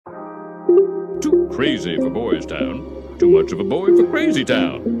Too crazy for Boys Town. Too much of a boy for Crazy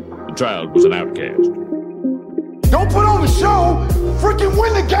Town. The child was an outcast. Don't put on the show. Freaking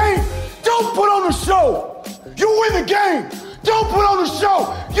win the game. Don't put on the show. You win the game. Don't put on the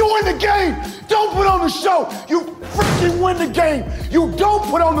show. You win the game. Don't put on the show. You freaking win the game. You don't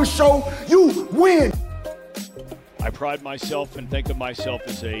put on the show. You win. I pride myself and think of myself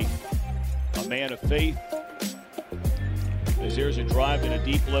as a man of faith. As there's a drive in a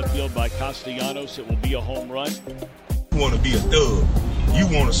deep left field by Castellanos, it will be a home run. You want to be a thug. You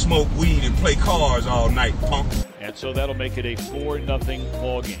want to smoke weed and play cards all night, punk. And so that'll make it a 4-0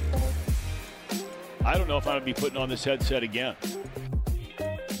 ball game. I don't know if I'm going to be putting on this headset again.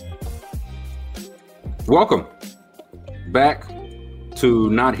 Welcome back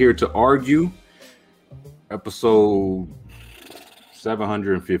to Not Here to Argue, episode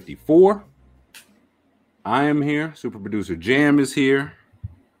 754. I am here. Super producer Jam is here.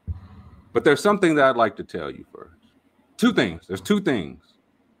 But there's something that I'd like to tell you first. Two things. There's two things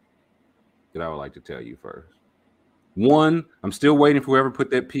that I would like to tell you first. One, I'm still waiting for whoever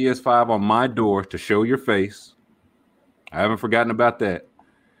put that PS5 on my door to show your face. I haven't forgotten about that.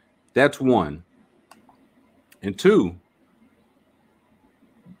 That's one. And two,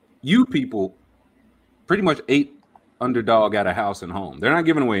 you people pretty much ate Underdog out of house and home. They're not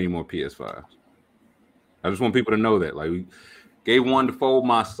giving away any more PS5s. I just want people to know that. Like, we gave one to fold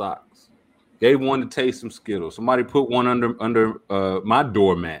my socks. Gave one to taste some Skittles. Somebody put one under my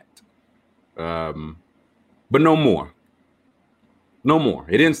doormat. But no more. No more.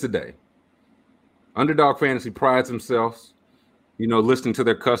 It ends today. Underdog Fantasy prides themselves, listening to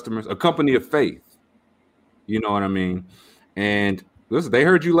their customers, a company of faith. You know what I mean? And listen, they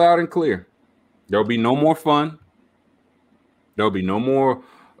heard you loud and clear. There'll be no more fun. There'll be no more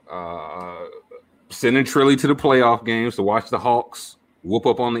sending Trilly to the playoff games to watch the Hawks whoop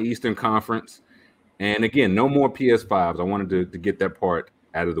up on the Eastern Conference. And again, no more PS5s. I wanted to get that part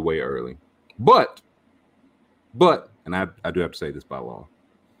out of the way early. But, and I do have to say this by law,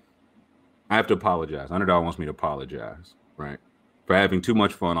 I have to apologize. Underdog wants me to apologize, right? For having too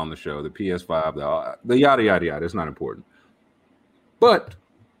much fun on the show. The PS5, the yada, yada, yada. It's not important. But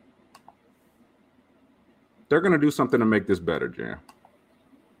they're going to do something to make this better, Jam.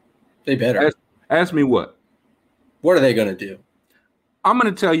 They better. Ask me what. What are they going to do? I'm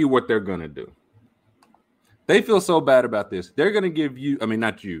going to tell you what they're going to do. They feel so bad about this. They're going to give you,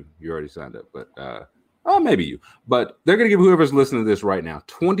 not you. You already signed up, but maybe you. But they're going to give whoever's listening to this right now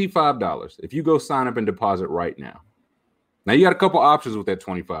 $25 if you go sign up and deposit right now. Now, you got a couple options with that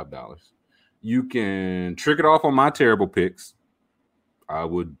 $25. You can trick it off on my terrible picks.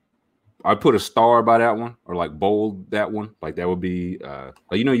 I'd put a star by that one or like bold that one. Like that would be,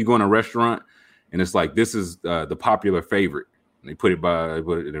 you go in a restaurant and it's like, this is the popular favorite. And they put it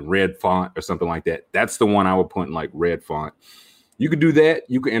in red font or something like that. That's the one I would put in like red font. You could do that.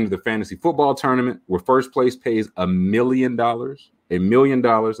 You could enter the fantasy football tournament where first place pays $1 million. $1 million.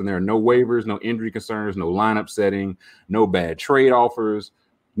 And there are no waivers, no injury concerns, no lineup setting, no bad trade offers,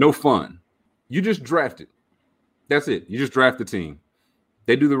 no fun. You just draft it. That's it. You just draft the team.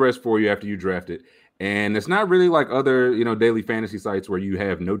 They do the rest for you after you draft it. And it's not really like other, daily fantasy sites where you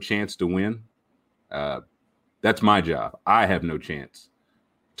have no chance to win. That's my job. I have no chance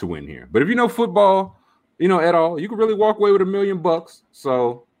to win here. But if you know football, at all, you can really walk away with $1 million.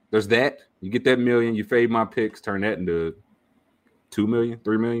 So there's that. You get that $1 million, you fade my picks, turn that into $2 million,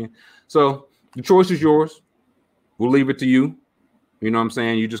 $3 million. So the choice is yours. We'll leave it to you. You know what I'm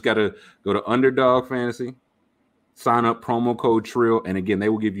saying? You just got to go to Underdog Fantasy, sign up, promo code TRILL, and again, they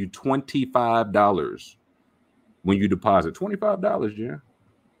will give you $25 when you deposit. $25, Jen.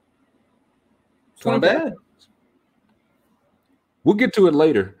 It's not bad. We'll get to it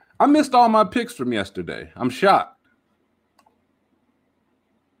later. I missed all my picks from yesterday. I'm shocked.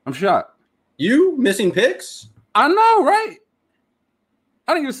 You missing picks? I know, right?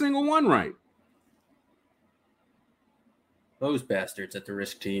 I didn't get a single one right. Those bastards at the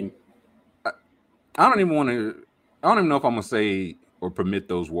Risk team. I don't even know if I'm going to say or permit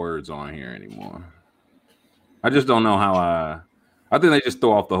those words on here anymore. I just don't know how I think they just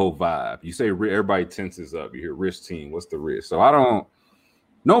throw off the whole vibe. You say everybody tenses up. You hear Risk team. What's the risk? So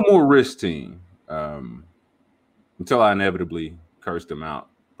no more Risk team until I inevitably curse them out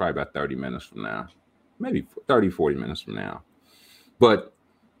probably about 30 minutes from now. Maybe 30, 40 minutes from now. But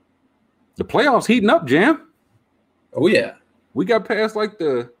the playoffs heating up, Jam. Oh, yeah. We got past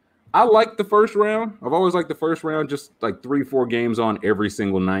I like the first round. I've always liked the first round. Just like 3-4 games on every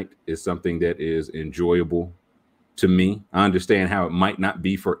single night is something that is enjoyable to me. I understand how it might not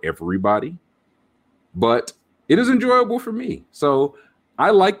be for everybody, but it is enjoyable for me. So I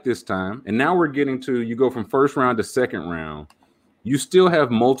like this time. And now we're getting to, you go from first round to second round. You still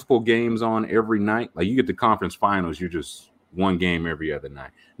have multiple games on every night. Like you get the conference finals, you're just one game every other night.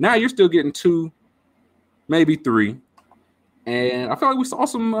 Now you're still getting 2, maybe 3. And I feel like we saw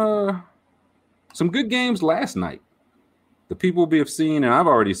some good games last night. The people we have seen, and I've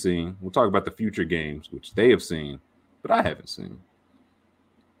already seen, we'll talk about the future games, which they have seen, but I haven't seen.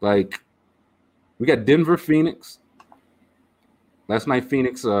 Like, we got Denver, Phoenix. Last night,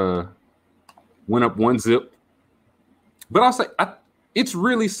 Phoenix went up 1-0. But I'll say, it's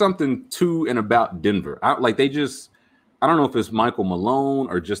really something to and about Denver. I don't know if it's Michael Malone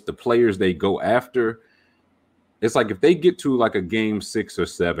or just the players they go after. It's like if they get to like a game 6 or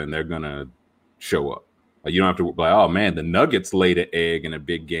 7, they're going to show up. Like you don't have to be like, oh, man, the Nuggets laid an egg in a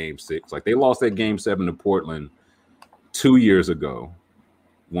big game 6. Like they lost that game 7 to Portland 2 years ago,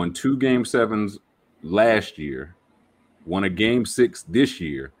 won 2 game 7s last year, won a game 6 this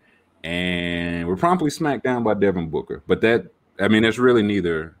year, and were promptly smacked down by Devin Booker. But that's really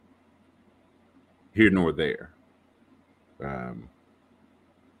neither here nor there.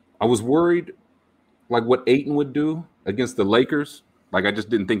 I was worried like what Ayton would do against the Lakers. Like I just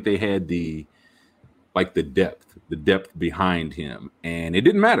didn't think they had the depth behind him. And it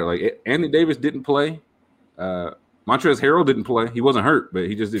didn't matter. Like Anthony Davis didn't play. Montrezl Harrell didn't play. He wasn't hurt, but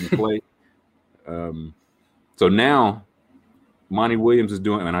he just didn't play. So now Monty Williams is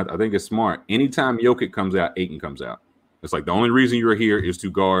doing, and I think it's smart. Anytime Jokic comes out, Ayton comes out. It's like the only reason you're here is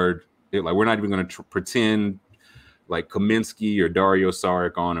to guard it. Like we're not even going to pretend like Kaminsky or Dario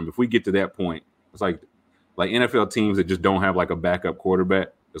Saric on him. If we get to that point, it's like NFL teams that just don't have like a backup quarterback.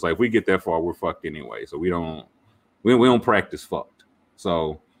 It's like if we get that far, we're fucked anyway. So we don't practice fucked.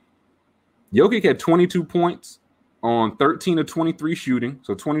 So Jokic had 22 points on 13 of 23 shooting.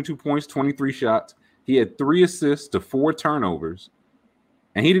 So 22 points, 23 shots. He had 3 assists to 4 turnovers.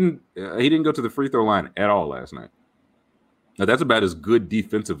 And he didn't go to the free throw line at all last night. Now that's about as good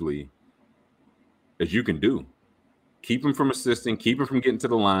defensively as you can do. Keep him from assisting, keep him from getting to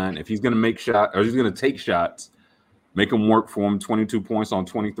the line. If he's going to make shots or he's going to take shots, make him work for him. 22 points on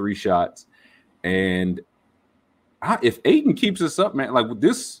 23 shots. And if Ayton keeps this up, man, like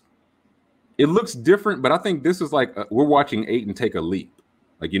this, it looks different, but I think this is like we're watching Ayton take a leap.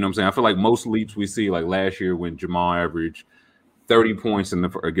 Like, you know what I'm saying? I feel like most leaps we see, like last year when Jamal averaged 30 points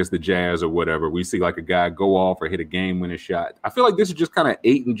against the Jazz or whatever, we see like a guy go off or hit a game-winning shot. I feel like this is just kind of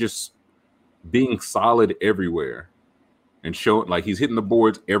Ayton just being solid everywhere and showing like he's hitting the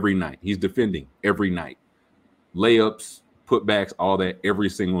boards every night. He's defending every night. Layups, putbacks, all that every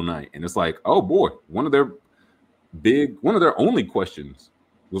single night. And it's like, oh boy, one of their only questions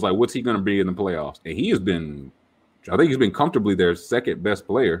was like, what's he going to be in the playoffs? And I think he's been comfortably their second best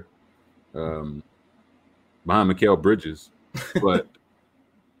player behind Mikal Bridges. But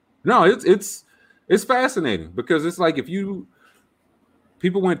no, it's fascinating because it's like if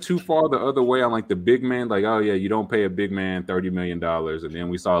people went too far the other way on like the big man, like, oh yeah, you don't pay a big man $30 million. And then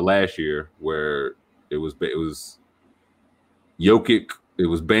we saw last year where it was Jokic, it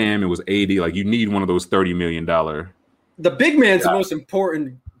was Bam, it was AD. Like you need one of those $30 million. The big man's the most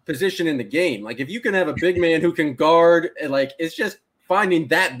important position in the game. Like if you can have a big man who can guard, and like it's just finding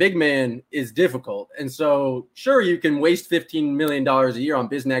that big man is difficult. And so sure, you can waste $15 million a year on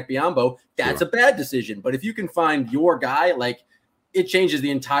Bismack Biyombo. That's a bad decision. But if you can find your guy, like it changes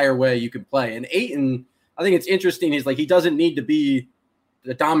the entire way you can play. And Ayton, I think it's interesting. He's like, he doesn't need to be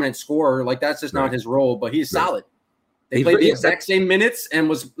the dominant scorer. Like that's just not his role, but he's solid. They played the exact same minutes and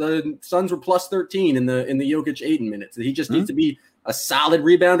the Suns were plus 13 in the Jokic Ayton minutes. He just needs to be a solid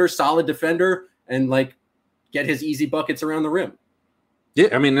rebounder, solid defender, and like get his easy buckets around the rim. Yeah,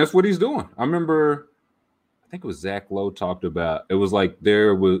 I mean, that's what he's doing. I remember, I think it was Zach Lowe talked about, it was like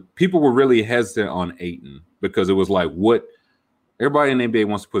people were really hesitant on Ayton because it was like what everybody in the NBA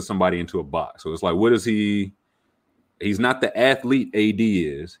wants to put somebody into a box. So it's like, what is he? He's not the athlete AD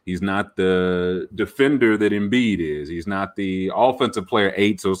is. He's not the defender that Embiid is. He's not the offensive player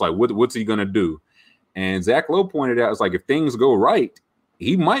 8. So it's like, what's he going to do? And Zach Lowe pointed out, it's like, if things go right,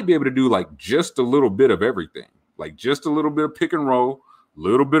 he might be able to do like just a little bit of everything. Like just a little bit of pick and roll, a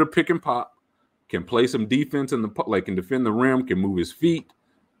little bit of pick and pop, can play some defense in the can defend the rim, can move his feet.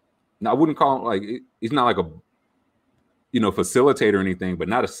 Now I wouldn't call him like he's not like a facilitator or anything, but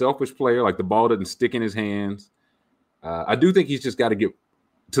not a selfish player. Like the ball doesn't stick in his hands. I do think he's just got to get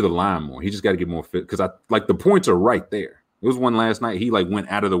to the line more. He just got to get more fit because the points are right there. There was one last night. He like went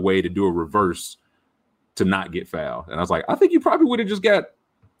out of the way to do a reverse to not get fouled, and I was like, I think you probably would have just got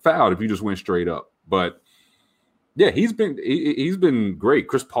fouled if you just went straight up. But yeah, he's been great.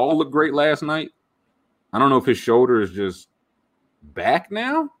 Chris Paul looked great last night. I don't know if his shoulder is just back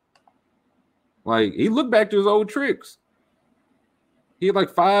now. Like, he looked back to his old tricks. He had like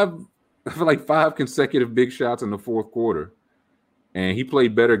five consecutive big shots in the fourth quarter. And he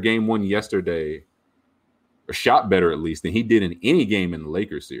played better game one yesterday, or shot better at least, than he did in any game in the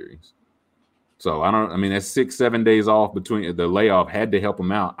Lakers series. So I mean, that's 6-7 days off between the layoff had to help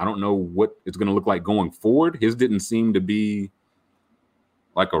him out. I don't know what it's going to look like going forward. His didn't seem to be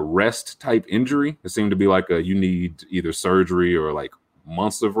like a rest type injury. It seemed to be like you need either surgery or like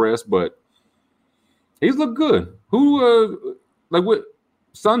months of rest, but he's looked good. What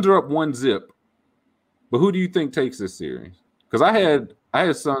Suns are up 1-0, but who do you think takes this series? Because I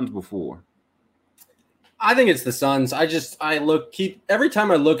had Suns before. I think it's the Suns. Every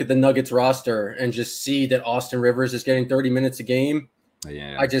time I look at the Nuggets roster and just see that Austin Rivers is getting 30 minutes a game,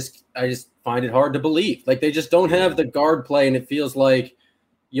 yeah, I just find it hard to believe. Like, they just don't have the guard play, and it feels like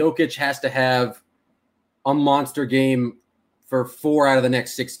Jokic has to have a monster game for 4 out of the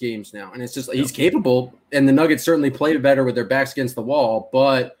next 6 games now. And it's just, he's capable, and the Nuggets certainly played better with their backs against the wall,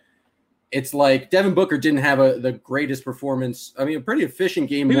 but it's like Devin Booker didn't have the greatest performance. I mean, a pretty efficient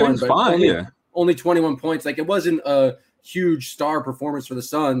game one, but only 21 points. Like, it wasn't a huge star performance for the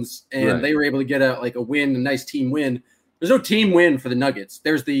Suns, and they were able to get a win, a nice team win. There's no team win for the Nuggets.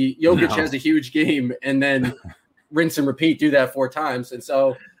 There's the Jokic has a huge game, and then rinse and repeat, do that 4 times. And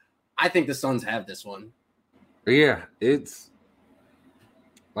so I think the Suns have this one. Yeah, it's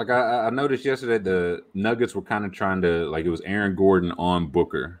like I noticed yesterday the Nuggets were kind of trying to, like, it was Aaron Gordon on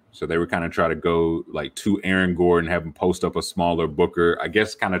Booker. So they were kind of trying to go like to Aaron Gordon, have him post up a smaller Booker, I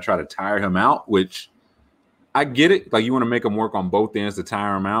guess, kind of try to tire him out, which I get it. Like, you want to make him work on both ends to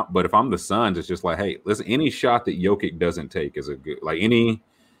tire him out. But if I'm the Suns, it's just like, hey, listen, any shot that Jokic doesn't take is a good, like any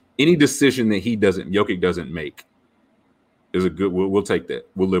decision that Jokic doesn't make is a good, we'll take that.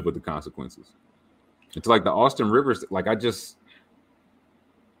 We'll live with the consequences. It's like the Austin Rivers, like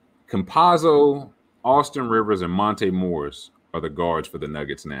Campazzo, Austin Rivers, and Monte Morris are the guards for the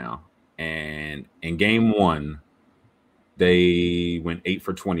Nuggets now. And in game one, they went 8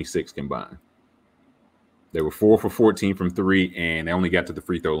 for 26 combined. They were 4 for 14 from 3, and they only got to the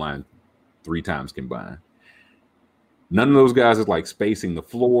free throw line 3 times combined. None of those guys is like spacing the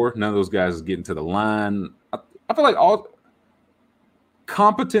floor. None of those guys is getting to the line. I feel like all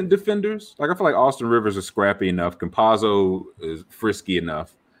competent defenders, like I feel like Austin Rivers is scrappy enough. Campazzo is frisky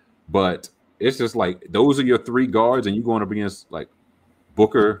enough. But it's just like those are your 3 guards, and you're going up against like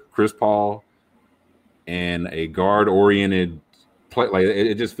Booker, Chris Paul, and a guard-oriented play. Like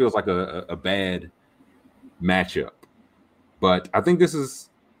it just feels like a bad matchup. But I think this is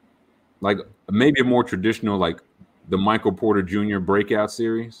like maybe a more traditional, like the Michael Porter Jr. breakout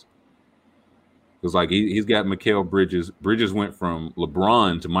series. Because like he's got Mikal Bridges. Bridges went from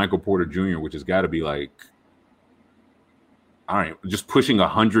LeBron to Michael Porter Jr., which has got to be like, all right, just pushing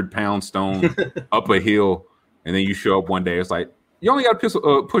 100-pound stone up a hill, and then you show up one day. It's like you only got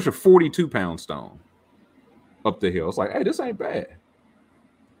to push a 42-pound stone up the hill. It's like, hey, this ain't bad.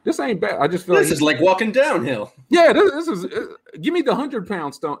 This ain't bad. I just feel this is like walking downhill. Yeah, this is. Give me the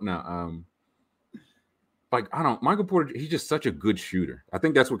 100-pound stone now. Like Michael Porter. He's just such a good shooter. I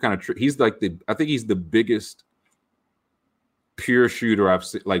think that's what kind of he's like I think he's the biggest pure shooter I've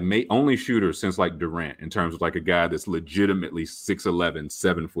seen, like only shooter since like Durant, in terms of like a guy that's legitimately 6'11",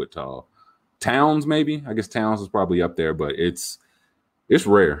 7 foot tall. Towns, maybe. I guess Towns is probably up there, but it's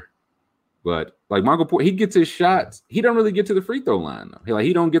rare. But like Michael Porter, he gets his shots. He don't really get to the free throw line though.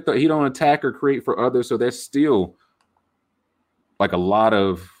 He don't attack or create for others. So there's still like a lot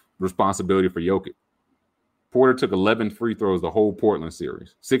of responsibility for Jokic. Porter took 11 free throws the whole Portland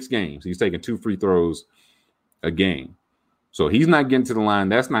series. 6 games. He's taking 2 free throws a game. So he's not getting to the line.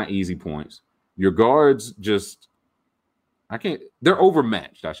 That's not easy points. Your guards they're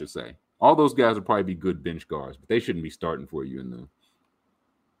overmatched, I should say. All those guys would probably be good bench guards, but they shouldn't be starting for you in the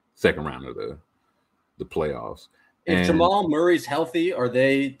second round of the playoffs. If Jamal Murray's healthy, are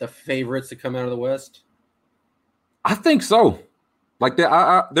they the favorites to come out of the West? I think so. Like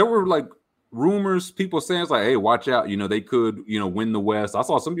there were like rumors, people saying it's like, hey, watch out. They could, win the West. I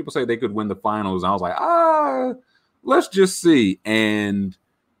saw some people say they could win the finals. And I was like, let's just see. And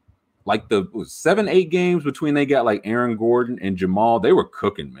like the 7-8 games between they got like Aaron Gordon and Jamal, they were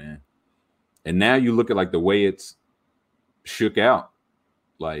cooking, man. And now you look at like the way it's shook out.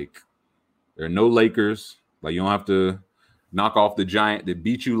 Like there are no Lakers. Like you don't have to knock off the giant that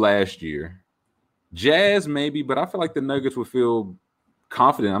beat you last year. Jazz maybe, but I feel like the Nuggets would feel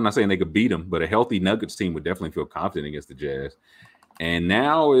confident. I'm not saying they could beat them, but a healthy Nuggets team would definitely feel confident against the Jazz. And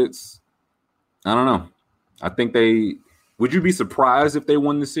now it's, I don't know. I think would you be surprised if they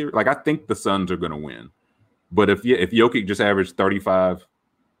won the series? Like, I think the Suns are going to win. But if Jokic just averaged 35,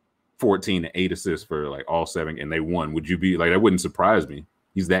 14, and 8 assists for like all 7, and they won, would you be like, that wouldn't surprise me?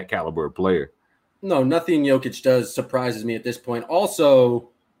 He's that caliber of player. No, nothing Jokic does surprises me at this point. Also,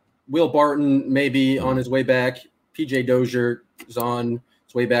 Will Barton may be on his way back. PJ Dozier is on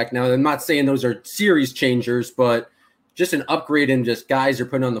his way back now. I'm not saying those are series changers, but just an upgrade in just guys they're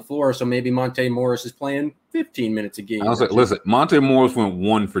putting on the floor. So maybe Monte Morris is playing 15 minutes a game. I was like, listen, Monte Morris went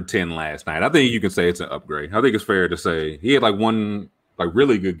 1 for 10 last night. I think you can say it's an upgrade. I think it's fair to say he had like one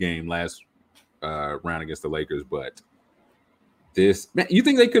really good game last round against the Lakers, but this, man, you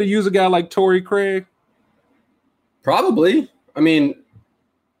think they could have used a guy like Torrey Craig? Probably. I mean,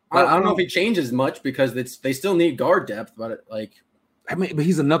 I don't know if he changes much because they still need guard depth, but but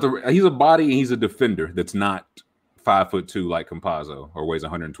he's a body and he's a defender that's not 5'2" like Campazzo or weighs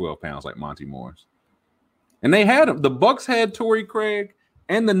 112 pounds like Monte Morris. And they had him. The Bucks had Torrey Craig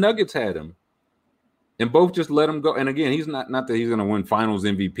and the Nuggets had him. And both just let him go. And again, he's not that he's going to win finals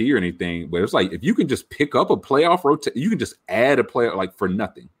MVP or anything, but it's like if you can just pick up a playoff rotation, you can just add a player like for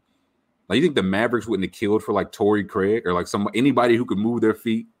nothing. Like you think the Mavericks wouldn't have killed for like Torrey Craig or like anybody who could move their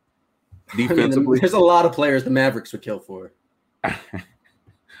feet defensively? I mean, there's a lot of players the Mavericks would kill for.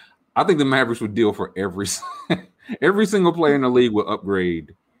 I think the Mavericks would deal for every single player in the league will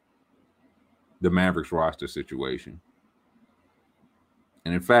upgrade the Mavericks roster situation.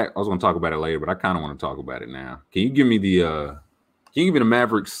 And in fact, I was going to talk about it later, but I kind of want to talk about it now. Can you give me the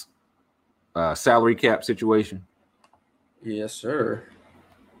Mavericks salary cap situation? Yes, sir.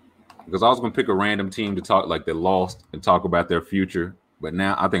 Because I was going to pick a random team to talk like that lost and talk about their future, but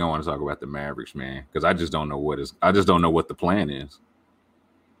now I think I want to talk about the Mavericks, man, because I just don't know what the plan is.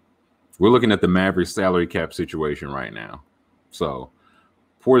 We're looking at the Mavericks salary cap situation right now. So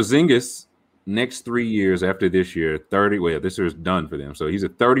Porzingis, next 3 years after this year, this year is done for them. So he's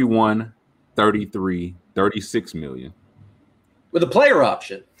at 31, 33, 36 million. With a player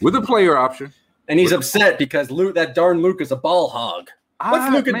option. And he's upset because that darn Luke is a ball hog.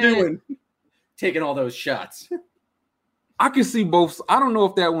 What's Luka doing? Taking all those shots. I can see both. I don't know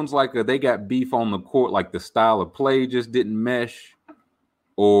if that one's like they got beef on the court, like the style of play just didn't mesh,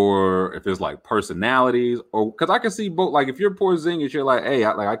 or if it's like personalities, or because I can see both. Like if you're Porzingis, you're like, hey,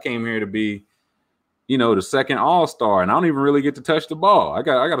 I came here to be, the second All-Star, and I don't even really get to touch the ball. I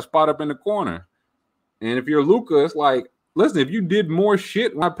got a spot up in the corner. And if you're Luka, it's like, listen, if you did more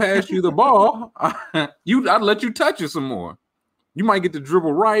shit when I passed you the ball, I'd let you touch it some more. You might get to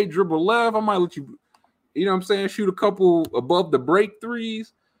dribble right, dribble left. I might let you, shoot a couple above the break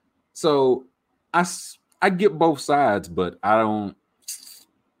threes. So I get both sides, but I don't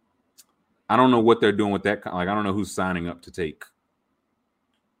know what they're doing with that. Like, I don't know who's signing up to take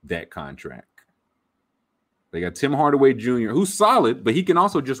that contract. They got Tim Hardaway Jr., who's solid, but he can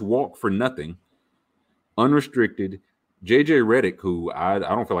also just walk for nothing. Unrestricted. JJ Redick, who I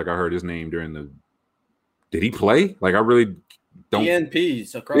don't feel like I heard his name did he play? Like, I really don't.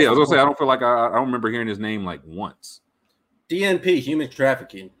 DNPs across. Yeah, I was going to say, I don't feel like I don't remember hearing his name like once. DNP, human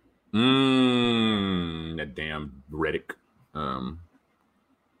trafficking. That damn Redick.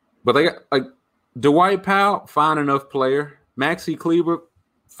 But they got like Dwight Powell, fine enough player. Maxi Kleber,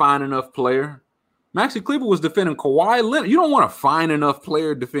 fine enough player. Maxi Kleber was defending Kawhi Leonard. You don't want a fine enough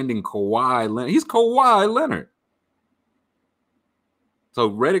player defending Kawhi Leonard. He's Kawhi Leonard. So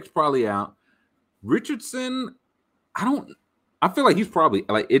Redick's probably out. Richardson, I feel like he's probably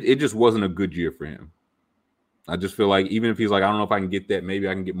like it just wasn't a good year for him. I just feel like even if he's like, I don't know if I can get that, maybe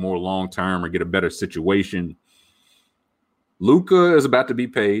I can get more long-term or get a better situation. Luka is about to be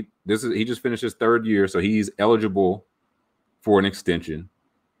paid. He just finished his 3rd year, so he's eligible for an extension.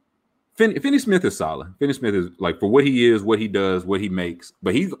 Finney Smith is solid. Finney Smith is like for what he is, what he does, what he makes,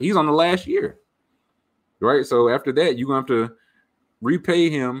 but he's on the last year, right? So after that, you're gonna have to repay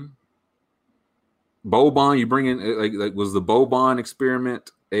him. Boban, you bring in like was the Boban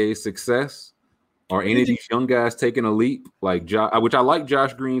experiment a success? Or any of these young guys taking a leap? Like which I like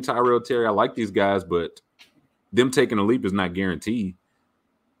Josh Green, Tyrell Terry. I like these guys, but them taking a leap is not guaranteed.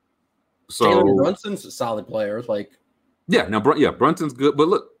 So Taylor Brunson's a solid player. Like, Brunson's good. But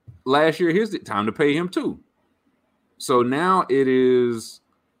look, last year, here's the time to pay him too. So now it is.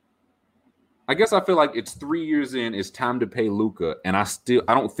 I guess I feel like it's 3 years in. It's time to pay Luka, and I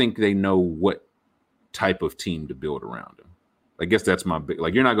don't think they know what type of team to build around him. I guess that's my big.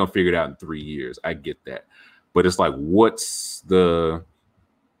 Like, you're not gonna figure it out in 3 years. I get that, but it's like,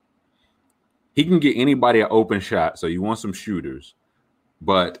 he can get anybody an open shot, so you want some shooters,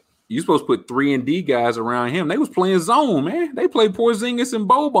 but you're supposed to put 3-and-D guys around him. They was playing zone, man. They played Porzingis and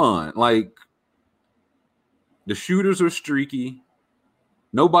Boban. Like, the shooters are streaky.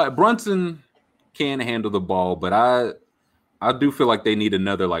 Brunson, can handle the ball, but I do feel like they need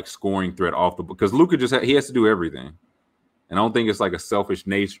another like scoring threat off the because Luka he has to do everything, and I don't think it's like a selfish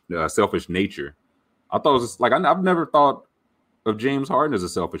nature. I thought it was like I've never thought of James Harden as a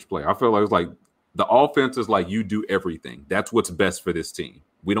selfish player. I feel like it's like the offense is like you do everything. That's what's best for this team.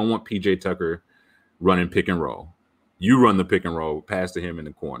 We don't want PJ Tucker running pick and roll. You run the pick and roll, pass to him in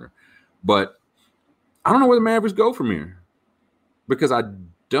the corner. But I don't know where the Mavericks go from here because I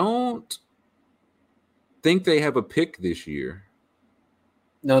don't think they have a pick this year.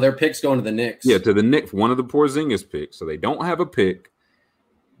 No, their pick's going to the Knicks. Yeah, to the Knicks, one of the Porzingis picks. So they don't have a pick.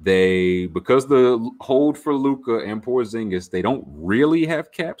 Because the hold for Luka and Porzingis, they don't really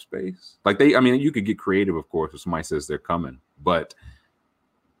have cap space. Like you could get creative, of course, if somebody says they're coming. But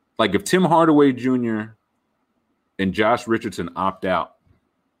like if Tim Hardaway Jr. and Josh Richardson opt out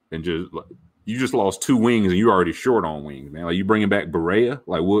and you just lost 2 wings and you're already short on wings, man. Like you bringing back Barea,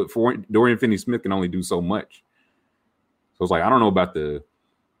 like Dorian Finney-Smith can only do so much. So it's like I don't know about the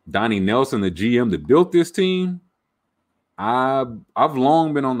Donnie Nelson, the GM that built this team. I've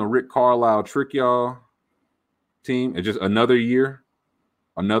long been on the Rick Carlisle trick y'all team. It's just another year,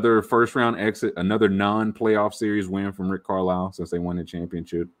 another first round exit, another non-playoff series win from Rick Carlisle since they won the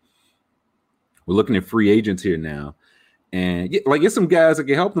championship. We're looking at free agents here now. And get some guys that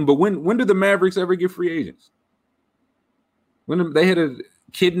can help them. But when did the Mavericks ever get free agents? When they had to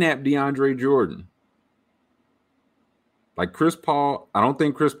kidnap DeAndre Jordan. Like Chris Paul, I don't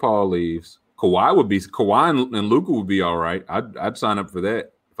think Chris Paul leaves. Kawhi and Luka would be all right. I'd sign up for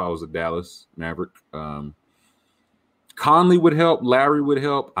that if I was a Dallas Maverick. Conley would help. Larry would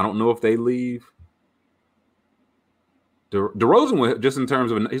help. I don't know if they leave. DeRozan would, just in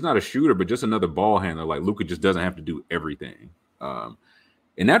terms of he's not a shooter, but just another ball handler. Like Luka just doesn't have to do everything.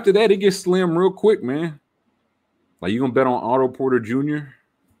 And after that, it gets slim real quick, man. Like you gonna bet on Otto Porter Jr.?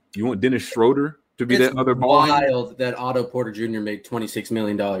 You want Dennis Schroeder to be that other ball handler? Wild that Otto Porter Jr. made $26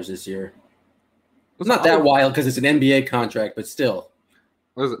 million this year. It's not that wild because it's an NBA contract, but still.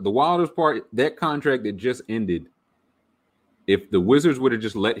 The wildest part, that contract that just ended, if the Wizards would have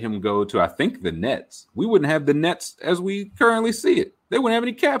just let him go to, I think, the Nets, we wouldn't have the Nets as we currently see it. They wouldn't have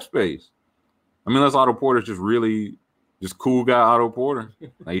any cap space. I mean, unless Otto Porter's just cool guy Otto Porter.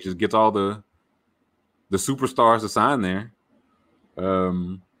 Like, he just gets all the superstars to sign there.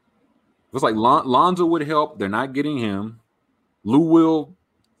 It's like Lonzo would help. They're not getting him. Lou Will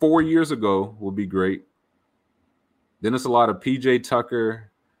 4 years ago will be great. Then it's a lot of PJ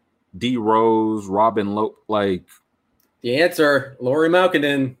Tucker, D Rose, Robin Lowe. Like the answer, Lauri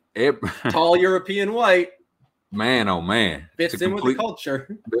Markkanen, tall European white. Man, oh man, fits in with the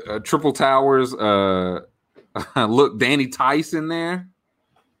culture. Triple Towers. Look, Danny Tice in there.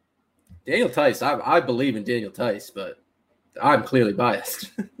 Daniel Tice. I believe in Daniel Tice, but I'm clearly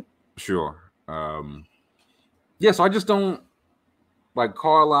biased. Sure. So I just don't. Like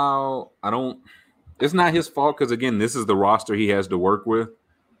Carlisle, it's not his fault because, again, this is the roster he has to work with.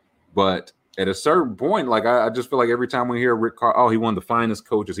 But at a certain point, like I just feel like every time we hear Rick Carlisle, he one of the finest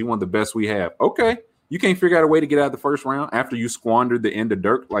coaches. He one of the best we have. Okay. You can't figure out a way to get out of the first round after you squandered the end of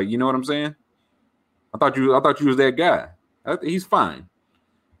Dirk. Like, you know what I'm saying? I thought you was that guy. He's fine.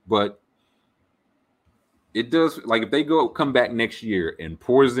 But it does, like, if they come back next year and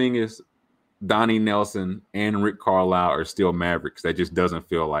Porzingis, Donnie Nelson, and Rick Carlisle are still Mavericks, that just doesn't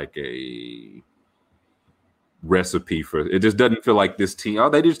feel like a recipe for it. Just doesn't feel like this team.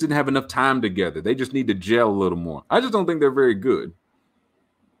 They just didn't have enough time together. They just need to gel a little more. I just don't think they're very good.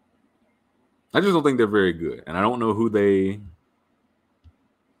 And I don't know who they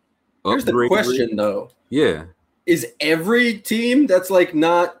Here's the question, though. Yeah. Is every team that's like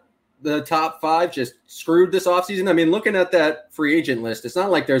not the top 5 just screwed this offseason? I mean, looking at that free agent list, it's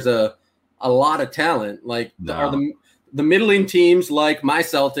not like there's a lot of talent. Like are the middling teams like my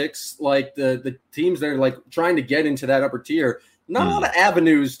Celtics, like the teams that are like trying to get into that upper tier, not a lot of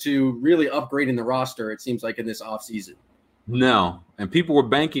avenues to really upgrading the roster, it seems like, in this offseason. No. And people were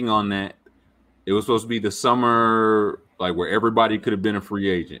banking on that. It was supposed to be the summer, like where everybody could have been a free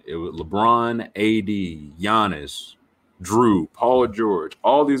agent. It was LeBron, AD, Giannis, Drew, Paul George.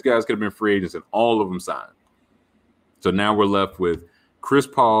 All these guys could have been free agents and all of them signed. So now we're left with Chris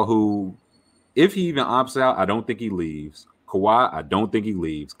Paul, who, if he even opts out, I don't think he leaves. Kawhi, I don't think he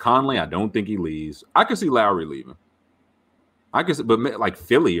leaves. Conley, I don't think he leaves. I could see Lowry leaving. But like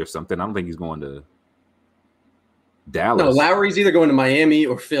Philly or something, I don't think he's going to Dallas. No, Lowry's either going to Miami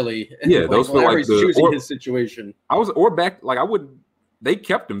or Philly. Yeah, those feel Lowry's like choosing his situation. They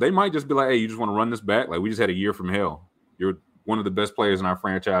kept him. They might just be like, hey, you just want to run this back? Like, we just had a year from hell. You're one of the best players in our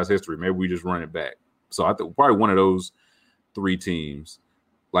franchise history. Maybe we just run it back. So I think probably one of those 3 teams.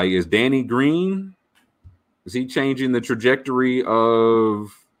 Like, is Danny Green? Is he changing the trajectory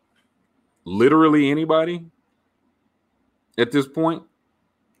of literally anybody at this point?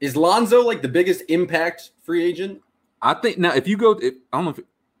 Is Lonzo like the biggest impact free agent? I think now if you go, I don't know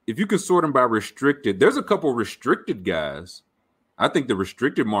if you can sort them by restricted. There's a couple restricted guys. I think the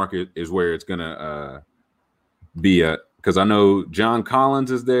restricted market is where it's gonna be at, because I know John Collins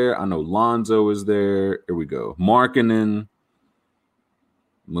is there. I know Lonzo is there. Here we go. Markkanen,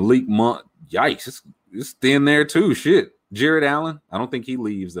 Malik Monk. Yikes, it's thin there too. Shit. Jared Allen. I don't think he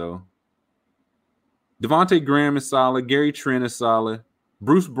leaves though. Devontae Graham is solid. Gary Trent is solid.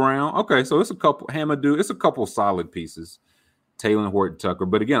 Bruce Brown. Okay, so it's a couple. Hamadou. It's a couple solid pieces. Taylor Horton Tucker.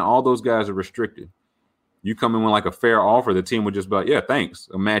 But again, all those guys are restricted. You come in with like a fair offer, the team would just be like, yeah, thanks.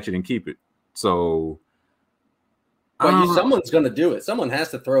 I'll match it and keep it. So someone's going to do it. Someone has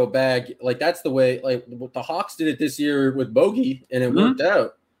to throw a bag. Like, that's the way, like, the Hawks did it this year with Bogey, and it worked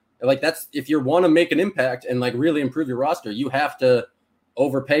out. Like, that's, if you want to make an impact and like really improve your roster, you have to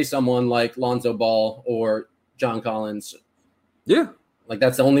overpay someone like Lonzo Ball or John Collins. Yeah. Like,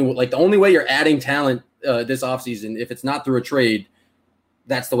 that's the only way you're adding talent this offseason. If it's not through a trade,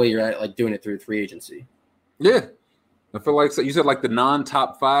 that's the way you're doing it through free agency. Yeah. I feel like, so you said like the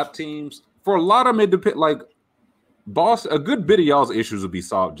non-top 5 teams. For a lot of them, it depends. Like, a good bit of y'all's issues will be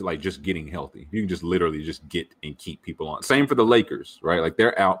solved like just getting healthy. You can just literally just get and keep people on. Same for the Lakers, right? Like,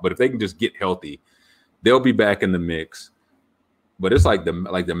 they're out, but if they can just get healthy, they'll be back in the mix. But it's like the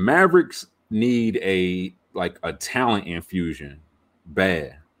Mavericks need a talent infusion.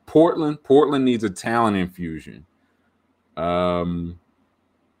 Bad. Portland needs a talent infusion. You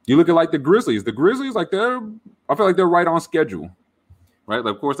look at like the Grizzlies. The Grizzlies, I feel like they're right on schedule. Right?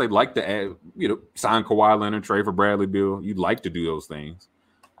 Like, of course, they'd like to add, sign Kawhi Leonard, trade for Bradley Beal. You'd like to do those things.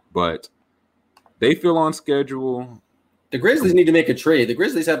 But they feel on schedule. The Grizzlies need to make a trade. The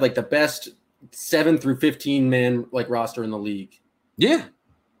Grizzlies have like the best 7 through 15 man roster in the league. Yeah.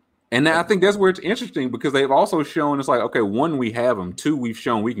 And I think that's where it's interesting, because they've also shown it's like, okay, 1, we have them. 2, we've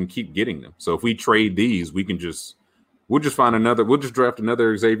shown we can keep getting them. So if we trade these, we'll just draft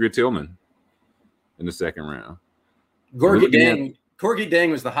another Xavier Tillman in the second round. Gorgui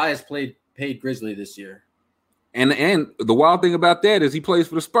Deng was the highest paid Grizzly this year. And the wild thing about that is he plays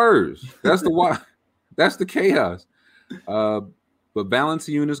for the Spurs. That's that's the chaos. But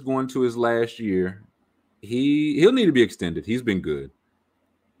Valanciunas going to his last year. He'll need to be extended. He's been good.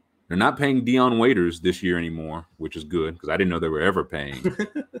 They're not paying Dion Waiters this year anymore, which is good, because I didn't know they were ever paying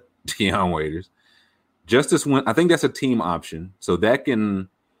Dion Waiters. Justice went. I think that's a team option, so that can.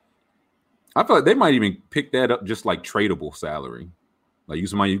 I feel like they might even pick that up just like tradable salary, like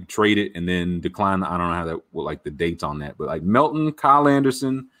you trade it and then decline. I don't know how that. Well, like the dates on that, but like Melton, Kyle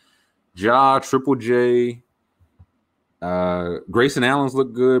Anderson, Triple J, Grayson Allen's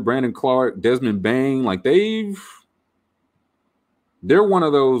look good. Brandon Clark, Desmond Bane, like they're one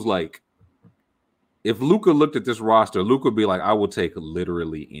of those, like, if Luka looked at this roster, Luka would be like, I will take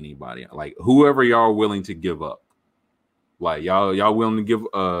literally anybody. Like, whoever y'all are willing to give up. Like, y'all willing to give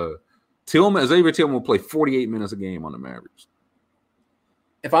Xavier Tillman will play 48 minutes a game on the Mavericks.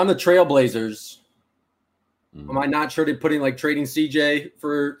 If I'm the Trailblazers, am I not trading CJ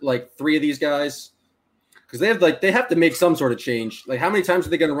for like 3 of these guys? Because they have to make some sort of change. Like, how many times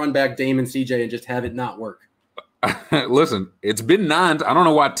are they going to run back Dame and CJ and just have it not work? Listen, it's been 9. I don't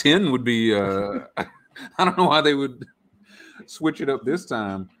know why 10 would be. I don't know why they would switch it up this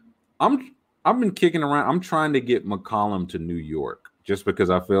time. I've been kicking around. I'm trying to get McCollum to New York just because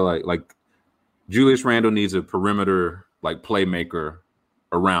I feel like Julius Randle needs a perimeter like playmaker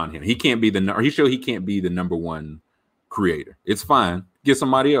around him. He can't be he can't be the number 1 creator. It's fine. Get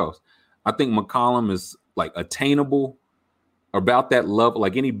somebody else. I think McCollum is like attainable, about that level.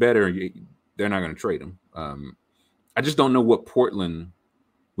 Like, any better, they're not going to trade him. I just don't know what Portland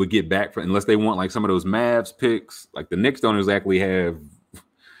would get back for, unless they want like some of those Mavs picks. Like, the Knicks don't exactly have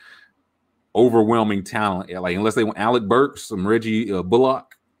overwhelming talent. Like, unless they want Alec Burks, some Reggie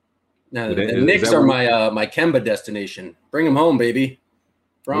Bullock. No, the Knicks are my Kemba destination. Bring him home, baby.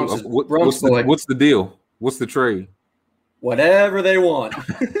 What's the deal? What's the trade? Whatever they want.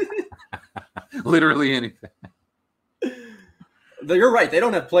 Literally anything. You're right. They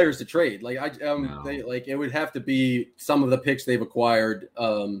don't have players to trade. Like, it would have to be some of the picks they've acquired.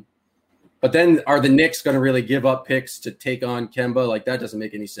 But then are the Knicks going to really give up picks to take on Kemba? Like, that doesn't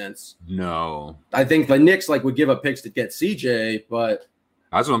make any sense. No. I think the Knicks would give up picks to get CJ, but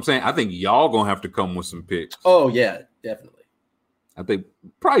that's what I'm saying. I think y'all going to have to come with some picks. Oh yeah, definitely. I think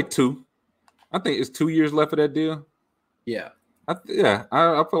probably 2. I think it's 2 years left of that deal. Yeah. I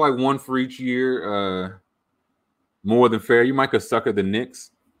feel like 1 for each year. More than fair. You might could sucker the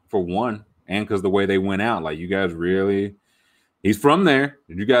Knicks for one, and because the way they went out. Like, you guys really, he's from there.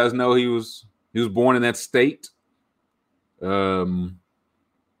 Did you guys know he was born in that state? But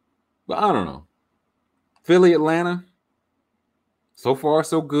I don't know. Philly, Atlanta. So far,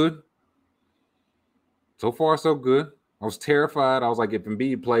 so good. So far, so good. I was terrified. I was like, if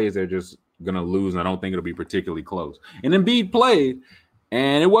Embiid plays, they're just going to lose, and I don't think it'll be particularly close. And Embiid played,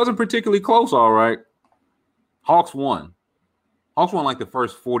 and it wasn't particularly close, all right. Hawks won. Hawks won like the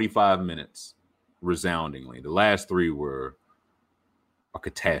first 45 minutes resoundingly. The last 3 were a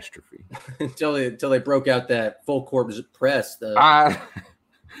catastrophe. until they broke out that full court press. The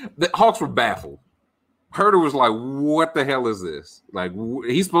Hawks were baffled. Herter was like, what the hell is this? Like,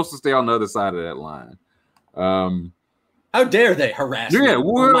 he's supposed to stay on the other side of that line. How dare they harass me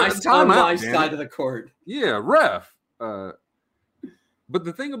on my side of the court? Yeah, ref. But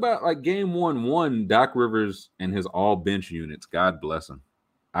the thing about like game 1-1, Doc Rivers and his all bench units, God bless him.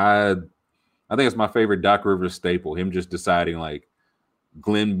 I think it's my favorite Doc Rivers staple. Him just deciding like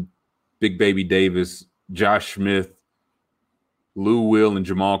Glenn, Big Baby Davis, Josh Smith, Lou Will, and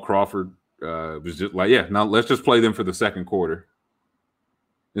Jamal Crawford. Was just like, yeah, now let's just play them for the second quarter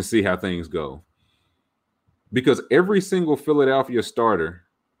and see how things go. Because every single Philadelphia starter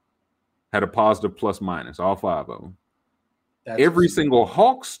had a positive plus minus, all 5 of them. Every single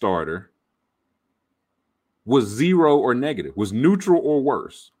Hawks starter was 0 or negative, was neutral or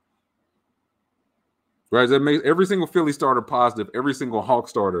worse. Right? That makes every single Philly starter positive, every single Hawk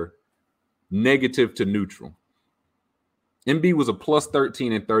starter negative to neutral. Embiid was a plus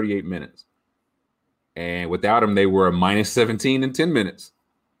 13 in 38 minutes. And without him, they were a minus 17 in 10 minutes.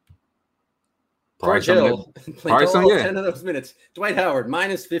 George Hill played all 10 of those minutes. Dwight Howard,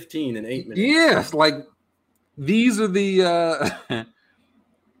 minus 15 in 8 minutes. Yes, like these are the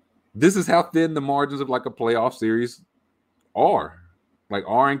this is how thin the margins of like a playoff series are. Like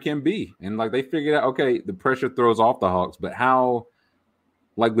are and can be. And like they figured out, okay, the pressure throws off the Hawks, but how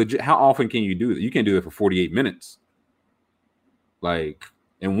like legit how often can you do that? You can't do that for 48 minutes. Like,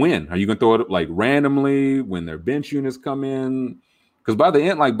 and when? Are you gonna throw it like randomly when their bench units come in? Because by the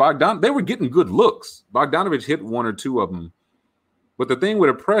end, like they were getting good looks. Bogdanovich hit 1 or 2 of them. But the thing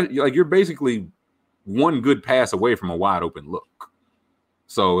with a press, like you're basically one good pass away from a wide open look.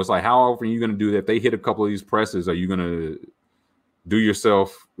 So it's like, how often are you going to do that? If they hit a couple of these presses, are you going to do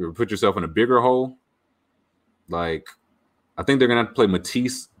yourself or put yourself in a bigger hole? Like, I think they're going to have to play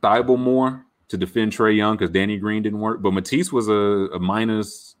Matisse Thybulle more to defend Trae Young because Danny Green didn't work. But Matisse was a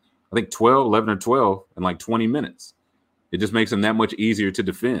minus, I think 11 or 12 in like 20 minutes. It just makes him that much easier to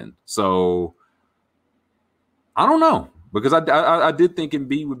defend. So I don't know, because I did think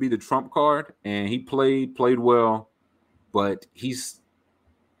Embiid would be the trump card, and he played well, but he's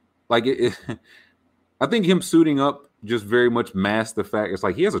like I think him suiting up just very much masked the fact it's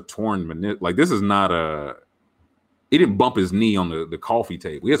like he has a torn meniscus. Like this is not he didn't bump his knee on the coffee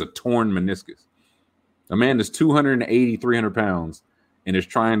table. He has a torn meniscus. A man that's 280, 300 pounds. And is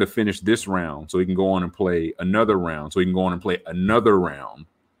trying to finish this round so he can go on and play another round. He's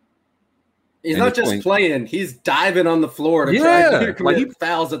not just playing; he's diving on the floor to try to commit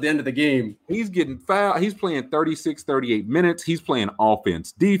fouls at the end of the game. He's getting fouled. He's playing 36, 38 minutes. He's playing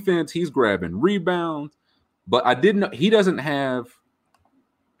offense, defense. He's grabbing rebounds. But I didn't know he doesn't have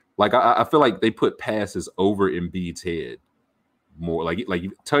like I feel like they put passes over Embiid's head more, like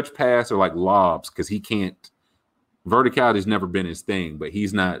touch pass or like lobs because he can't. Verticality's never been his thing, but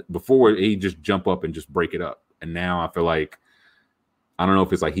he's not. Before he just jump up and just break it up, and now I feel like I don't know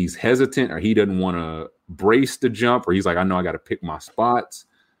if it's like he's hesitant or he doesn't want to brace the jump, or he's like, I know I got to pick my spots.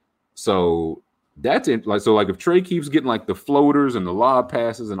 So that's it. Like so, like if Trae keeps getting like the floaters and the lob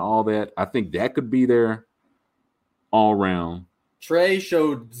passes and all that, I think that could be there all around. Trae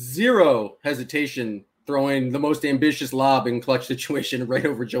showed zero hesitation throwing the most ambitious lob in clutch situation right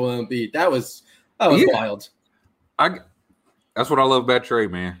over Joel Embiid. That was wild. That's what I love about Trae,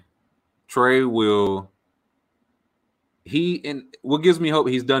 man. Trae what gives me hope,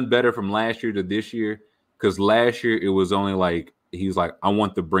 he's done better from last year to this year, because last year it was only like he's like, I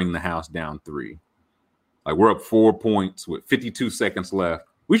want to bring the house down 3. Like we're up 4 points with 52 seconds left.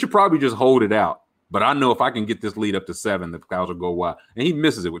 We should probably just hold it out. But I know if I can get this lead up to 7, the Cows will go wild. And he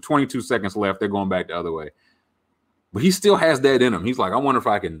misses it with 22 seconds left. They're going back the other way. But he still has that in him. He's like, I wonder if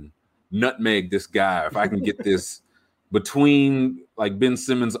I can nutmeg this guy, if I can get this between like Ben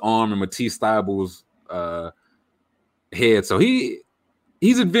Simmons' arm and Matisse Thybulle's head. So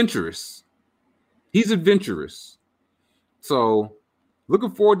he's adventurous. So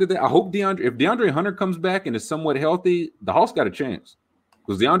looking forward to that. I hope if DeAndre Hunter comes back and is somewhat healthy, the Hawks got a chance,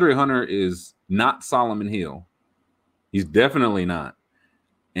 because DeAndre Hunter is not Solomon Hill. He's definitely not.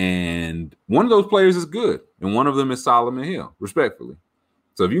 And one of those players is good, and one of them is Solomon Hill, respectfully.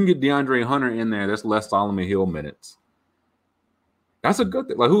 So if you can get DeAndre Hunter in there, that's less Solomon Hill minutes. That's a good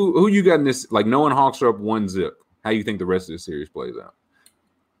thing. Like who you got in this? Like knowing Hawks are up 1-0, how you think the rest of the series plays out?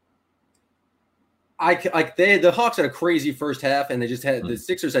 The Hawks had a crazy first half, and they just had the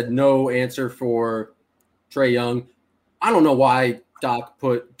Sixers had no answer for Trae Young. I don't know why Doc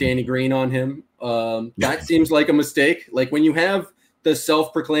put Danny Green on him. That seems like a mistake. Like when you have the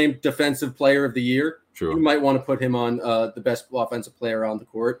self-proclaimed defensive player of the year, you might want to put him on the best offensive player on the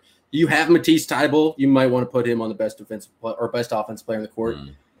court. You have Matisse Thybulle, you might want to put him on the best defensive or best offensive player on the court.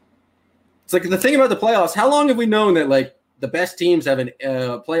 It's like the thing about the playoffs. How long have we known that like the best teams have a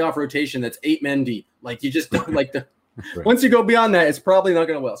playoff rotation that's 8 men deep? Like you just don't like the. Once you go beyond that, it's probably not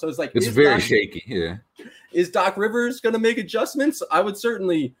going to well. So it's like it's very shaky. Yeah. Is Doc Rivers going to make adjustments? I would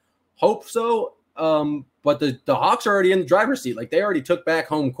certainly hope so. But the Hawks are already in the driver's seat. Like they already took back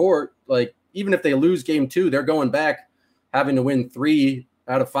home court. Like even if they lose game 2, they're going back having to win 3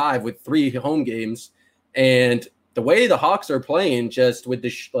 out of 5 with 3 home games. And the way the Hawks are playing, just with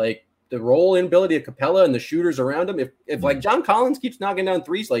the role inability of Capella and the shooters around him, if like John Collins keeps knocking down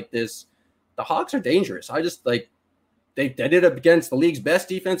threes like this, the Hawks are dangerous. I just like they did it against the league's best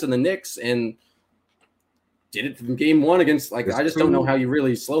defense in the Knicks and did it from game 1 against I just don't know how you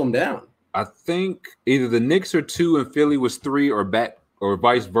really slow them down. I think either the Knicks are 2 and Philly was 3 or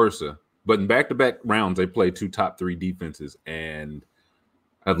vice versa. But in back-to-back rounds, they played 2 top 3 defenses, and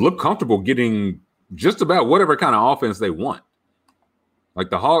I'd look comfortable getting just about whatever kind of offense they want. Like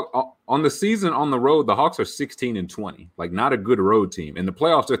the Hawks on the season on the road, the Hawks are 16-20, like not a good road team. And the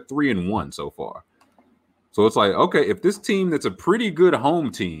playoffs are 3-1 so far. So it's like, okay, if this team that's a pretty good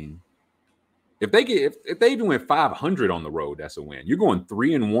home team, if they even win 500 on the road, that's a win. You're going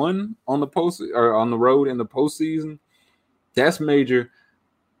 3-1 on the post or on the road in the postseason. That's major.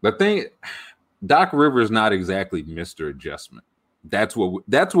 The thing, Doc Rivers is not exactly Mr. Adjustment. That's what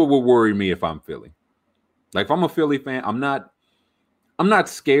would worry me if I'm Philly. Like if I'm a Philly fan, I'm not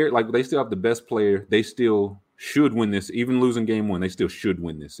scared. Like they still have the best player. They still should win this. Even losing game 1, they still should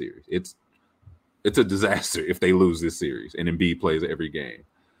win this series. It's a disaster if they lose this series and Embiid plays every game.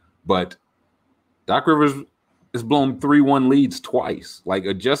 But Doc Rivers has blown 3-1 leads twice. Like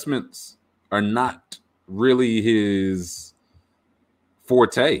adjustments are not really his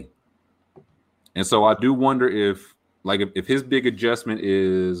forte. And so I do wonder if his big adjustment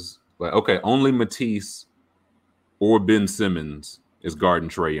is like, okay, only Matisse or Ben Simmons is guarding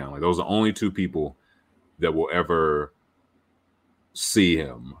Trae Young. Like those are the only 2 people that will ever see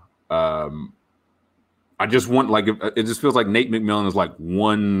him. I just want it just feels like Nate McMillan is like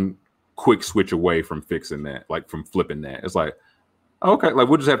one quick switch away from fixing that, like from flipping that. It's like, okay, like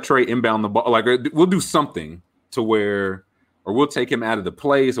we'll just have Trae inbound the ball. Like we'll do something to where, or we'll take him out of the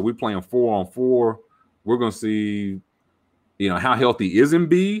play. So we're playing 4-on-4. We're going to see, how healthy is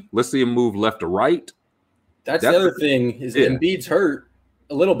Embiid. Let's see him move left to right. That's the other thing is Embiid's hurt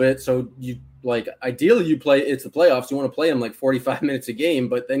a little bit. So ideally you play, it's the playoffs. You want to play him like 45 minutes a game,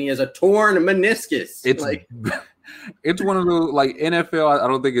 but then he has a torn meniscus. It's one of those like NFL. I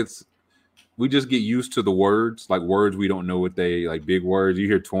don't think we just get used to the words, like words we don't know what they like. Big words. You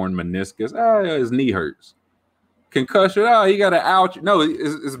hear torn meniscus. Oh, his knee hurts. Concussion. Oh, he got an ouch. No,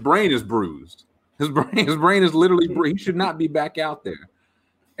 his brain is bruised. His brain is literally bruised. He should not be back out there.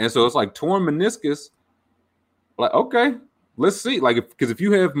 And so it's like torn meniscus. Like, okay, let's see. Like, because if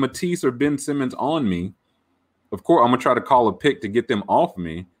you have Matisse or Ben Simmons on me, of course I'm gonna try to call a pick to get them off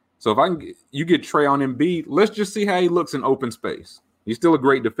me. So if you get Trae on Embiid, let's just see how he looks in open space. He's still a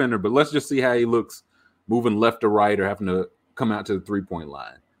great defender, but let's just see how he looks moving left to right or having to come out to the 3-point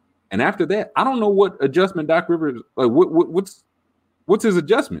line. And after that, I don't know what adjustment Doc Rivers like. What's his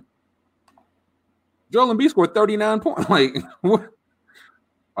adjustment? Joel Embiid scored 39 points. Like, what?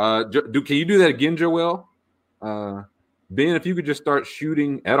 Can you do that again, Joel? Ben, if you could just start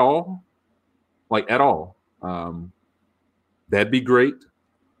shooting at all, that'd be great.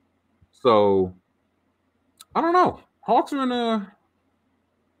 So, I don't know. Hawks are in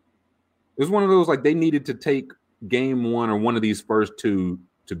it's one of those, like, they needed to take game 1 or one of these first 2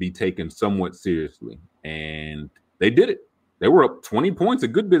 to be taken somewhat seriously. And they did it. They were up 20 points, a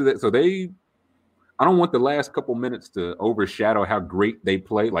good bit of that. So I don't want the last couple minutes to overshadow how great they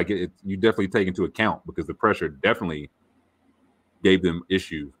play. Like you definitely take into account because the pressure definitely gave them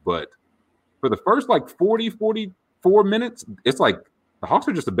issues. But for the first 44 minutes, it's like the Hawks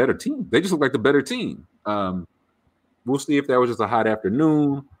are just a better team. They just look like the better team. We'll see if that was just a hot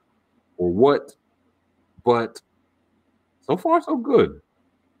afternoon or what. But so far, so good.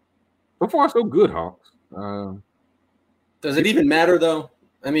 So far, so good, Hawks. Does it even matter, though?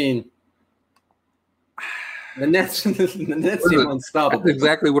 I mean, the Nets seem unstoppable. That's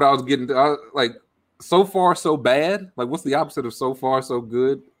exactly what I was getting to. Like, so far so bad. Like, what's the opposite of so far so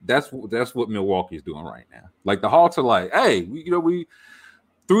good? That's what Milwaukee's doing right now. Like, the Hawks are like, hey, we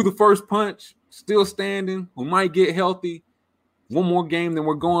threw the first punch, still standing. We might get healthy. One more game, then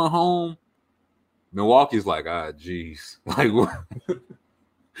we're going home. Milwaukee's like, geez. Like, we're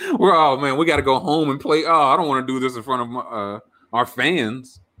oh man, we got to go home and play. Oh, I don't want to do this in front of our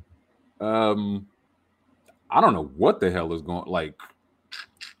fans. I don't know what the hell is going. Like,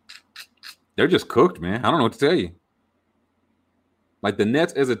 they're just cooked, man. I don't know what to tell you. Like, the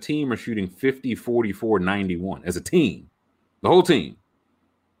Nets as a team are shooting 50, 44, 91 as a team, the whole team.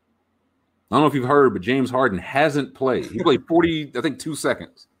 I don't know if you've heard, but James Harden hasn't played. He played 40, I think, 2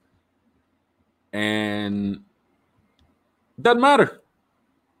 seconds. And doesn't matter.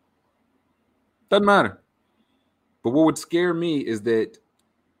 Doesn't matter. But what would scare me is that,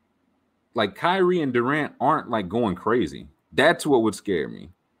 like, Kyrie and Durant aren't, like, going crazy. That's what would scare me.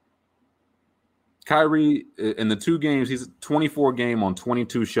 Kyrie, in the 2 games, he's 24 game on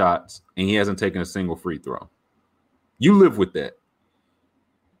 22 shots, and he hasn't taken a single free throw. You live with that.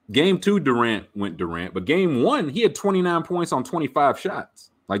 Game 2, Durant went Durant, but game 1, he had 29 points on 25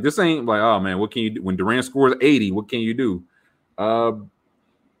 shots. Like, this ain't like, oh man, what can you do? When Durant scores 80, what can you do?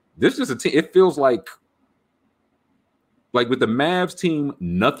 This is a team. It feels like with the Mavs team,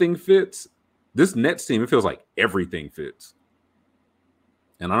 nothing fits. This Nets team, it feels like everything fits.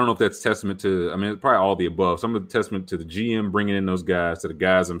 And I don't know if that's testament to, I mean, it's probably all the above. Some of the testament to the GM bringing in those guys, to the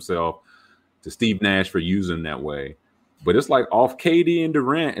guys himself, to Steve Nash for using that way. But it's like off KD and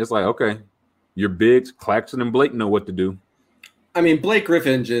Durant, it's like, okay, your bigs, Claxton and Blake know what to do. I mean, Blake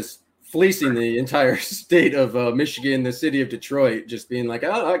Griffin just fleecing the entire state of Michigan, the city of Detroit, just being like,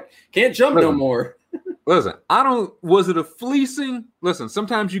 oh, I can't jump no more. Listen, was it a fleecing? Listen,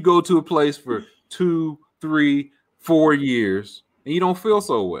 sometimes you go to a place for 2, 3, 4 years and you don't feel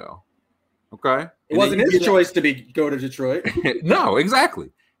so well. Okay. It wasn't his choice to go to Detroit. No, exactly.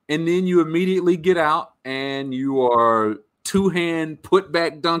 And then you immediately get out and you are 2-hand put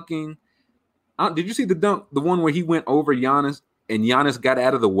back dunking. Did you see the dunk, the one where he went over Giannis and Giannis got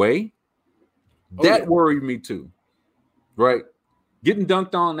out of the way? That worried me too, right? Getting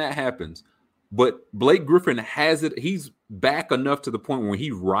dunked on, that happens. But Blake Griffin has it. He's back enough to the point where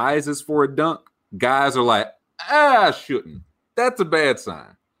he rises for a dunk. Guys are like, shouldn't. That's a bad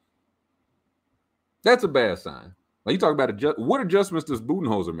sign. That's a bad sign. Like, you talk about what adjustments does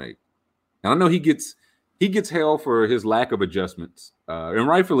Budenholzer make? And I know he gets hell for his lack of adjustments, and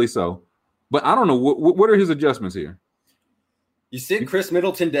rightfully so. But I don't know what are his adjustments here. You sit Chris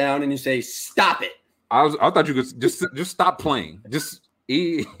Middleton down and you say, "Stop it." I thought you could just stop playing.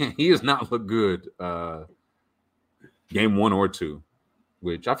 He has not looked good game 1 or 2,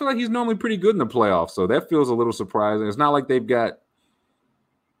 which I feel like he's normally pretty good in the playoffs. So that feels a little surprising. It's not like they've got.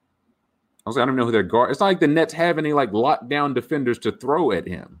 I don't even know who their guard. It's not like the Nets have any like lockdown defenders to throw at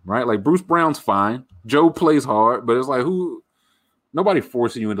him, right? Like Bruce Brown's fine. Joe plays hard, but it's like nobody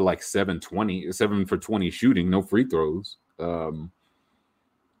forcing you into like 7 for 20 shooting, no free throws. But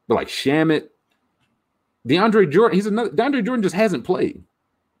like Shamet, DeAndre Jordan, DeAndre Jordan just hasn't played.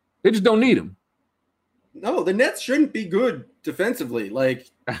 They just don't need him. No, the Nets shouldn't be good defensively.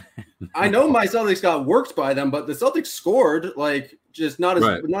 Like, I know my Celtics got worked by them, but the Celtics scored like just not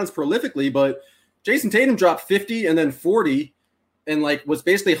as prolifically. But Jason Tatum dropped 50 and then 40, and like was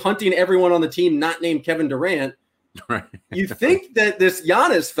basically hunting everyone on the team not named Kevin Durant. Right. You think that this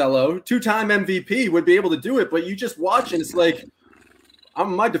Giannis fellow, 2-time MVP, would be able to do it, but you just watch and it's like,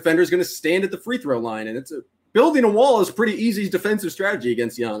 my defender is going to stand at the free throw line, and building a wall is a pretty easy defensive strategy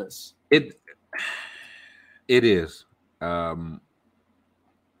against Giannis. It is. They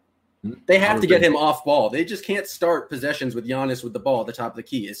have to get him off ball. They just can't start possessions with Giannis with the ball at the top of the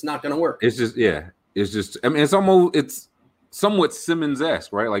key. It's not going to work. It's just, I mean, it's somewhat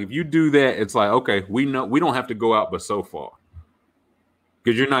Simmons-esque, right? Like if you do that, it's like, okay, we know we don't have to go out but so far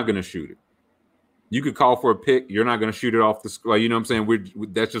because you're not going to shoot it. You could call for a pick. You're not going to shoot it off the, like, you know what I'm saying?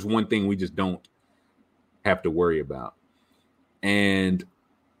 That's just one thing we just don't have to worry about. And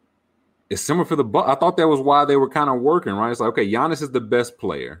it's similar for the Bucks. I thought that was why they were kind of working, right? It's like, okay, Giannis is the best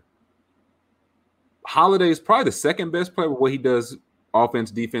player. Holiday is probably the second best player with what he does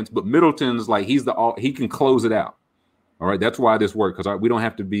offense, defense, but Middleton's like he can close it out. All right, that's why this worked, because we don't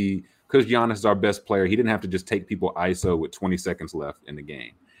have to be, because Giannis is our best player, he didn't have to just take people ISO with 20 seconds left in the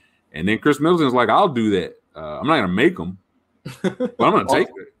game. And then Chris Middleton's like, I'll do that. I'm not going to make them, but I'm going to take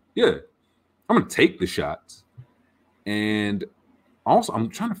it. Yeah, I'm going to take the shots. And also, I'm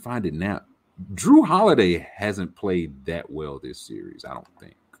trying to find it now. Drew Holiday hasn't played that well this series, I don't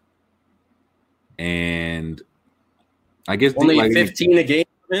think. And I guess only 15 a game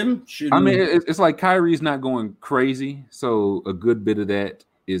for him. I mean, it's like Kyrie's not going crazy, so a good bit of that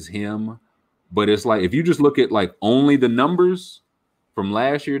is him. But it's like if you just look at like only the numbers from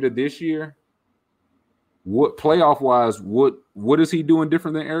last year to this year, what playoff wise, what is he doing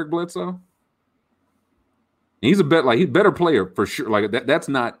different than Eric Bledsoe? He's a better player for sure. Like that's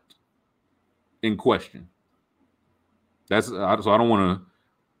not in question. So I don't want to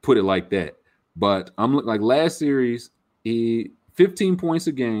put it like that. But I'm like last series, he 15 points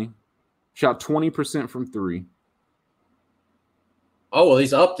a game, shot 20% from three. Oh, well,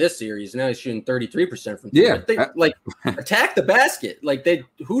 he's up this series. Now he's shooting 33% from three. Yeah. Attack the basket. Like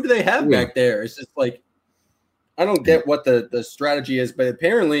who do they have back there? It's just like, I don't get what the strategy is, but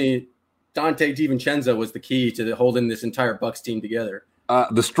apparently Dante DiVincenzo was the key to holding this entire Bucks team together.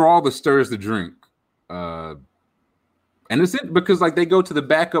 The straw that stirs the drink. And it's it because like they go to the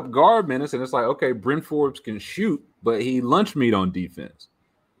backup guard minutes, and it's like, okay, Bryn Forbes can shoot, but he lunch meat on defense.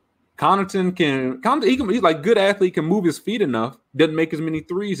 Connaughton he's like good athlete, can move his feet enough, doesn't make as many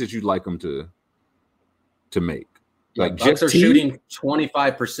threes as you'd like him to make. Like Bucks are shooting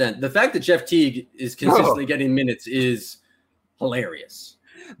 25%. The fact that Jeff Teague is consistently getting minutes is hilarious.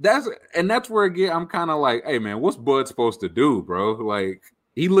 That's where again I'm kind of like, hey man, what's Bud supposed to do, bro? Like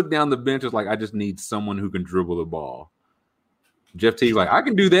he looked down the bench, is like, I just need someone who can dribble the ball. Jeff Teague's like, I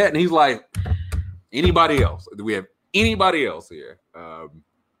can do that, and he's like, anybody else? Do we have anybody else here?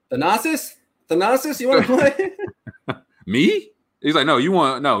 Thanasis, you want to play? Me? He's like, no.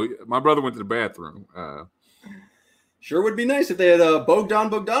 My brother went to the bathroom. Sure would be nice if they had Bogdan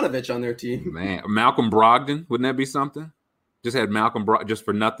Bogdanovic on their team. Man, Malcolm Brogdon, wouldn't that be something? Just had Malcolm just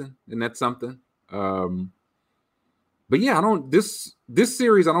for nothing, and that's something. But yeah, this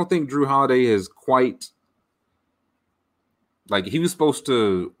series, I don't think Drew Holiday has quite. Like he was supposed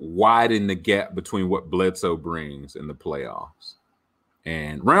to widen the gap between what Bledsoe brings in the playoffs.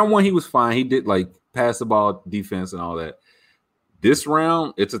 And round one, he was fine. He did like pass the ball, defense, and all that. This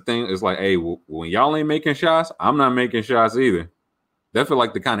round, it's a thing. It's like, hey, when y'all ain't making shots, I'm not making shots either. That feel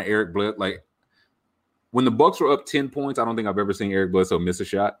like the kind of Eric Bledsoe. Like when the Bucks were up 10 points, I don't think I've ever seen Eric Bledsoe miss a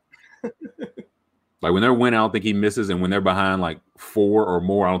shot. Like when they're winning, I don't think he misses, and when they're behind like 4 or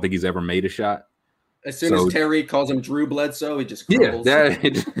more, I don't think he's ever made a shot. As soon as Terry calls him Drew Bledsoe, he just crumbles. Yeah,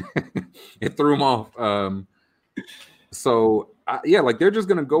 it threw him off. Like they're just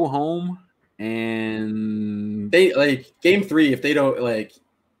gonna go home, and they like game 3. If they don't, like,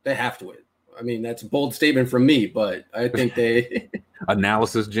 they have to win. I mean, that's a bold statement from me, but I think they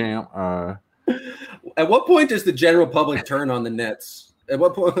analysis jam. At what point does the general public turn on the Nets? At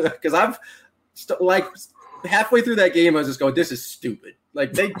what point? Because I've halfway through that game, I was just going, "This is stupid."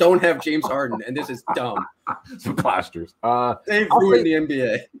 Like they don't have James Harden, and this is dumb. Some plasters. They've ruined the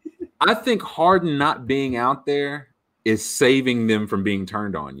NBA. I think Harden not being out there is saving them from being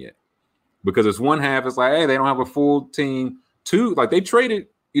turned on yet, because it's one half. It's like, hey, they don't have a full team. 2, like they traded,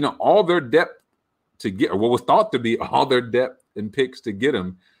 all their depth to get, or what was thought to be all their depth and picks to get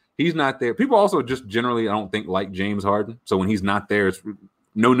him. He's not there. People also just generally, I don't think, like James Harden. So when he's not there, it's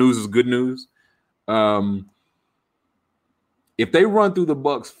no news is good news. If they run through the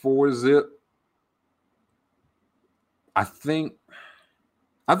Bucks 4-0, I think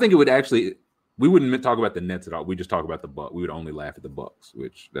it would actually. We wouldn't talk about the Nets at all. We just talk about the Bucks. We would only laugh at the Bucks,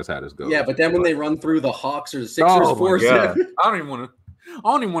 which that's how this goes. Yeah, but then when they run through the Hawks or the Sixers 4-0, I don't even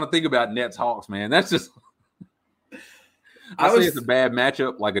want to think about Nets Hawks, man. That's just. I say it's a bad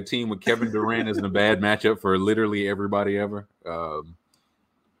matchup. Like a team with Kevin Durant isn't a bad matchup for literally everybody ever. I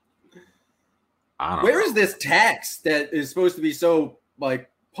don't know. Where is this tax that is supposed to be so like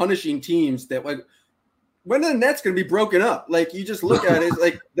punishing teams that like when are the Nets going to be broken up? Like you just look at it, it's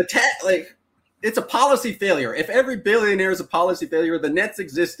like the tax, like it's a policy failure. If every billionaire is a policy failure, the Nets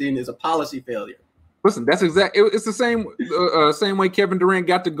existing is a policy failure. Listen, that's exactly. It's the same way Kevin Durant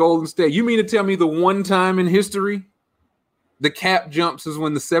got to Golden State. You mean to tell me the one time in history the cap jumps is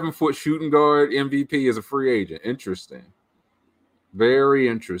when the 7-foot shooting guard MVP is a free agent? Interesting, very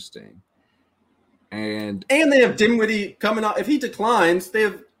interesting. And they have Dinwiddie coming off. If he declines, they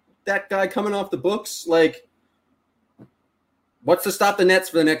have that guy coming off the books. Like, what's to stop the Nets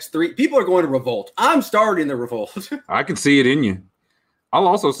for the next 3? People are going to revolt. I'm starting the revolt. I can see it in you. I'll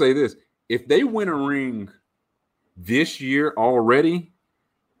also say this. If they win a ring this year already,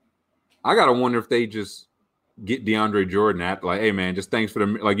 I got to wonder if they just get DeAndre Jordan at like, hey, man, just thanks for the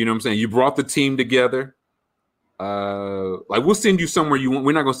 – like, you know what I'm saying? You brought the team together. Like we'll send you somewhere you want.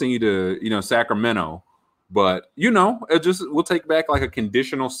 We're not gonna send you to Sacramento, But we'll take back like a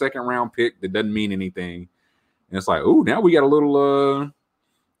conditional second round pick that doesn't mean anything. And it's like, oh, now we got a little.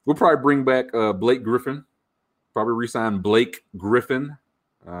 We'll probably bring back Blake Griffin. Probably re-sign Blake Griffin.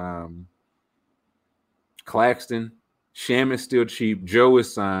 Claxton. Sham is still cheap. Joe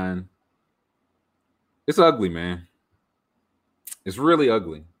is signed. It's ugly, man. It's really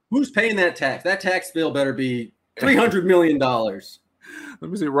ugly. Who's paying that tax? That tax bill better be $300 million. Let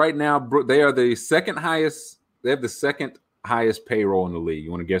me see. Right now, they are the second highest. They have the second highest payroll in the league.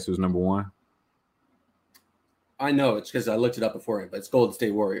 You want to guess who's number one? I know it's because I looked it up beforehand, but it's Golden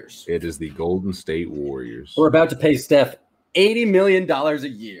State Warriors. It is the Golden State Warriors. We're about to pay Steph $80 million a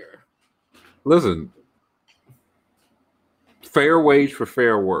year. Listen, fair wage for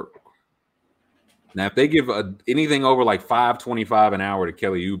fair work. Now, if they give anything over like $5.25 an hour to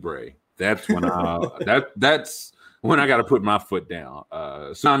Kelly Oubre, that's when that's when I got to put my foot down.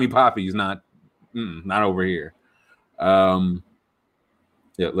 Sonny Poppy's not over here. Yeah,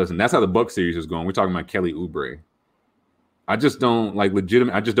 listen, that's how the Buck series is going. We're talking about Kelly Oubre. I just don't like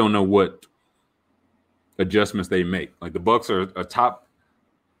legitimate. I just don't know what adjustments they make. Like the Bucks are a top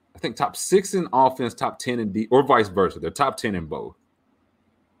 6 in offense, top 10 in D, or vice versa. They're top 10 in both.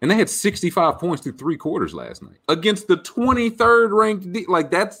 And they had 65 points through 3 quarters last night against the 23rd ranked D.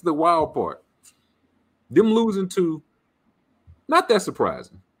 Like, that's the wild part. Them losing to, not that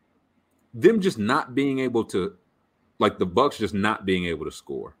surprising. Them just not being able to, like the Bucks just not being able to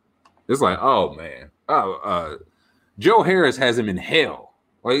score. It's like, oh, man. Joe Harris has him in hell.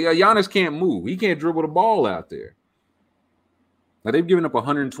 Like, Giannis can't move. He can't dribble the ball out there. Now, they've given up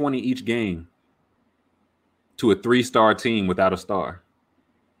 120 each game to a 3-star team without a star.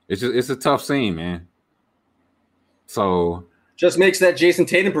 It's a tough scene, man. So just makes that Jason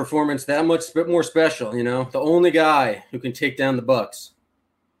Tatum performance that much more special, you know. The only guy who can take down the Bucks.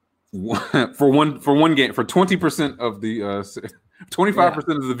 For one game, for 20% of the 25%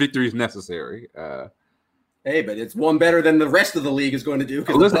 of the victories necessary. Hey, but it's one better than the rest of the league is going to do.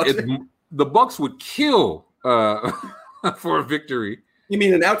 Listen, the Bucks would kill for a victory. You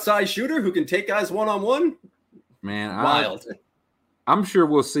mean an outside shooter who can take guys one-on-one? Man, wild. I'm sure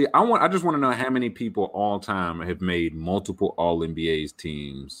we'll see. I just want to know how many people all time have made multiple All-NBA's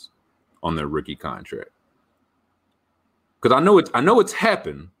teams on their rookie contract. Because I know it's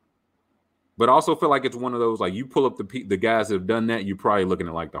happened, but I also feel like it's one of those, like, you pull up the guys that have done that, you're probably looking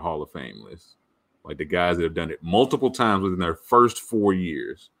at like the Hall of Fame list, like the guys that have done it multiple times within their first 4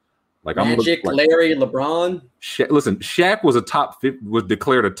 years. Like Magic, Larry, LeBron. Listen, Shaq was was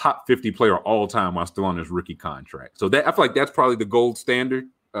declared a top 50 player all time while still on his rookie contract. So that I feel like that's probably the gold standard.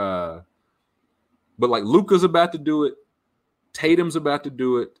 But like Luka's about to do it, Tatum's about to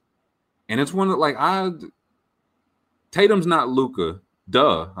do it, and it's one that Tatum's not Luka.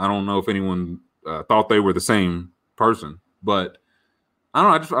 Duh. I don't know if anyone thought they were the same person, but I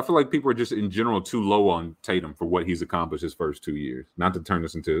don't know. I feel like people are just in general too low on Tatum for what he's accomplished his first 2 years. Not to turn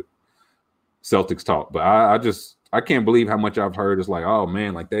this into Celtics talk, but I can't believe how much I've heard. It's like, oh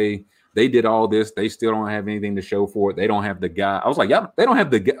man, like they did all this, they still don't have anything to show for it. They don't have the guy. I was like, yeah, they don't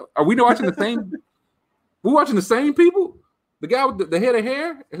have the guy. Are we watching the same? We're watching the same people. The guy with the head of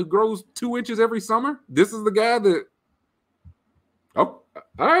hair who grows 2 inches every summer. This is the guy that. Oh,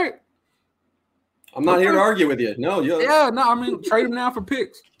 all right. I'm not here to argue with you. No, yeah, no. I mean, trade him now for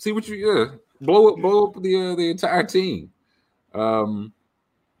picks. See what blow up the entire team.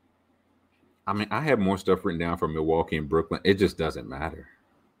 I mean, I have more stuff written down for Milwaukee and Brooklyn. It just doesn't matter,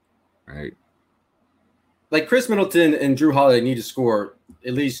 right? Like Chris Middleton and Drew Holiday need to score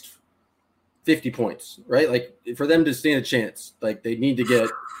at least 50 points, right? Like for them to stand a chance, like they need to get.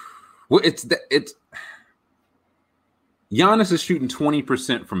 Well, it's Giannis is shooting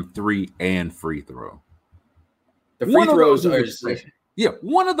 20% from 3 and free throw. The free throws are just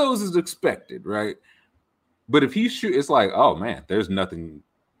one of those is expected, right? But if he shoot, it's like, oh man, there's nothing.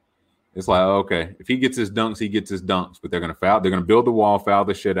 It's like, okay, if he gets his dunks, he gets his dunks, but they're going to foul. They're going to build the wall, foul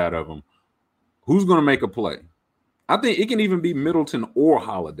the shit out of him. Who's going to make a play? I think it can even be Middleton or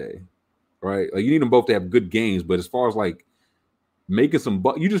Holiday, right? Like you need them both to have good games, but as far as like making some,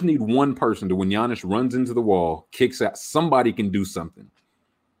 you just need one person to when Giannis runs into the wall, kicks out, somebody can do something.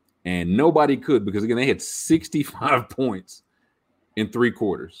 And nobody could because, again, they had 65 points in 3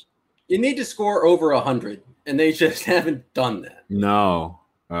 quarters. You need to score over 100, and they just haven't done that. No.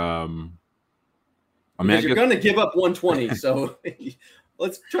 I mean, you're going to give up 120, so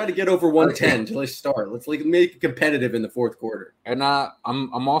let's try to get over 110 till they start. Let's make it competitive in the fourth quarter. And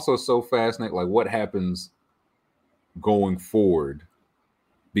I'm also so fascinated, like what happens going forward,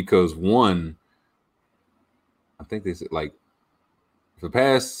 because one, I think they said like for the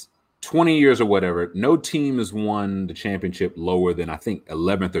past 20 years or whatever, no team has won the championship lower than I think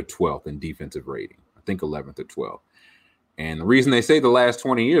 11th or 12th in defensive rating. I think 11th or 12th. And the reason they say the last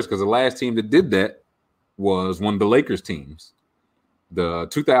 20 years, because the last team that did that was one of the Lakers teams. The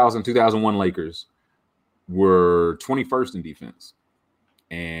 2000-2001 Lakers were 21st in defense.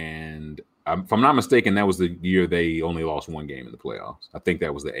 And if I'm not mistaken, that was the year they only lost one game in the playoffs. I think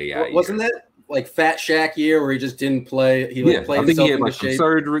that was the AI year. Wasn't that like Fat Shaq year where he just didn't play? He played I think he had like some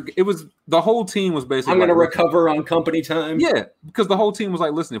surgery. It was the whole team was basically. I'm going to recover on company time. Yeah, because the whole team was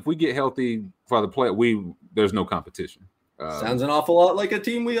like, listen, if we get healthy for the play, there's no competition. Sounds an awful lot like a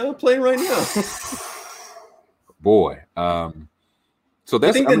team we play right now. Boy, so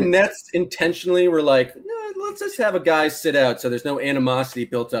that's. I think the Nets intentionally were like, no, let's just have a guy sit out so there's no animosity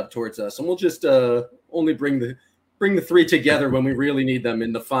built up towards us, and we'll just only bring the three together when we really need them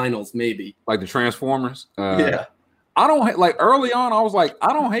in the finals, maybe. Like the Transformers. Yeah. I don't like early on. I was like,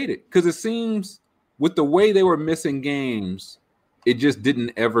 I don't hate it because it seems with the way they were missing games, it just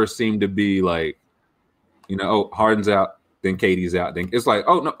didn't ever seem to be like, Harden's out, then KD's out, then it's like,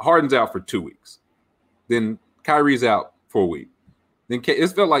 oh no, Harden's out for 2 weeks, then Kyrie's out for a week, then it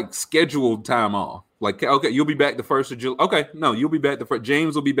felt like scheduled time off. Like, okay, you'll be back the 1st of July. Okay, no, you'll be back the 1st.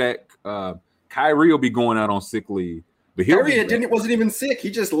 James will be back. Kyrie will be going out on sick leave. But Kyrie wasn't even sick.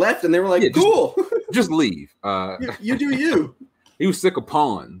 He just left, and they were like, cool. Just leave. You do you. He was sick of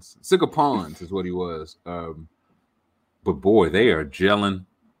pawns. Sick of pawns is what he was. But, boy, they are gelling.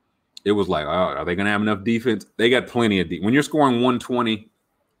 It was like, are they going to have enough defense? They got plenty of defense. When you're scoring 120,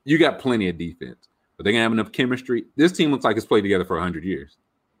 you got plenty of defense. But they're going to have enough chemistry. This team looks like it's played together for 100 years.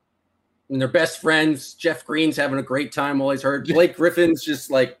 And they're best friends. Jeff Green's having a great time while he's hurt. Blake Griffin's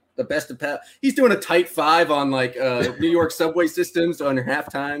just like the best of he's doing a tight 5 on like New York subway systems under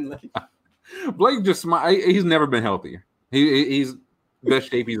halftime. Blake just he's never been healthier. He's best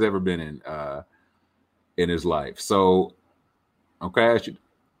shape he's ever been in his life. So, okay,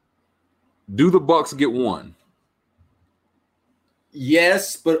 do the Bucks get one?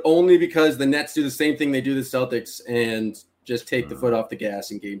 Yes, but only because the Nets do the same thing they do the Celtics and just take the foot off the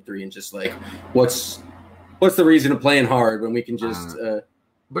gas in Game 3 and just like, what's the reason of playing hard when we can just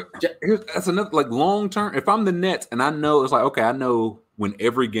But that's another like long term. If I'm the Nets and I know it's like, okay, I know when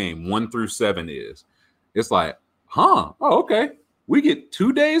every game 1 through 7 is, it's like, okay, we get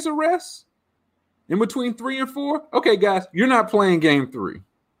 2 days of rest in between 3 and 4. Okay, guys, you're not playing Game 3.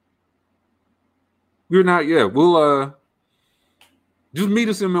 You're not. Yeah, we'll just meet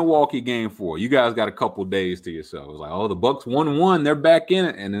us in Milwaukee Game 4. You guys got a couple days to yourselves. Like, the Bucks 1-1, they're back in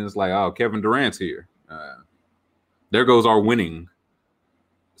it, and then it's like, Kevin Durant's here. There goes our winning.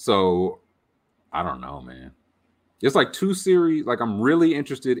 So, I don't know, man. It's like 2 series. Like, I'm really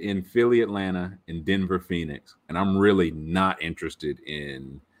interested in Philly, Atlanta, and Denver, Phoenix. And I'm really not interested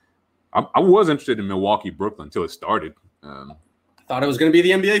in – I was interested in Milwaukee, Brooklyn until it started. Thought it was going to be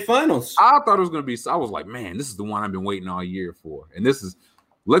the NBA Finals. I thought it was going to be – I was like, man, this is the one I've been waiting all year for. And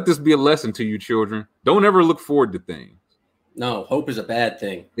let this be a lesson to you children. Don't ever look forward to things. No, hope is a bad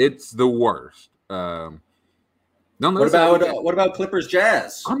thing. It's the worst. What about Clippers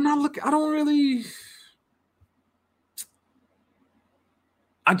Jazz? I'm not looking. I don't really.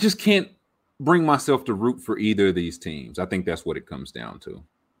 I just can't bring myself to root for either of these teams. I think that's what it comes down to.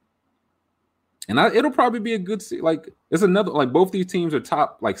 And it'll probably be a good like it's another like both these teams are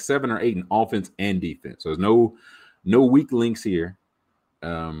top like 7 or 8 in offense and defense. So there's no weak links here.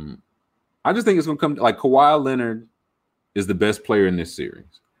 I just think it's gonna come like Kawhi Leonard is the best player in this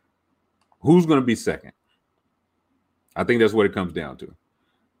series. Who's gonna be second? I think that's what it comes down to.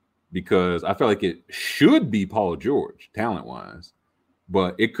 Because I feel like it should be Paul George, talent-wise.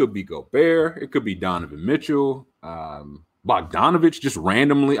 But it could be Gobert. It could be Donovan Mitchell. Bogdanovich just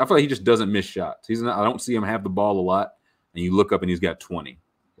randomly. I feel like he just doesn't miss shots. I don't see him have the ball a lot. And you look up and he's got 20.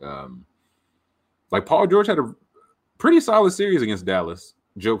 Like Paul George had a pretty solid series against Dallas,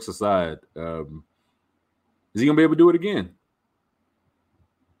 jokes aside. Is he going to be able to do it again?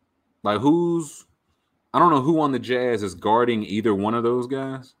 Like I don't know who on the Jazz is guarding either one of those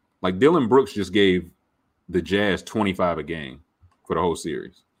guys. Like Dylan Brooks just gave the Jazz 25 a game for the whole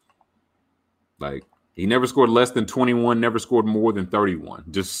series. Like he never scored less than 21, never scored more than 31.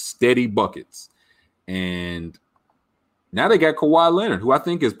 Just steady buckets. And now they got Kawhi Leonard, who I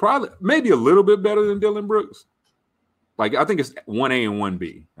think is probably maybe a little bit better than Dylan Brooks. Like I think it's 1A and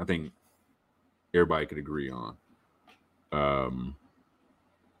 1B. I think everybody could agree on.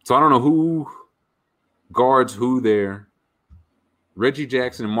 So I don't know who guards who there. Reggie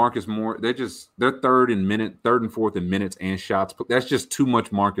Jackson and Marcus Morris, they're third and fourth in minutes and shots. But that's just too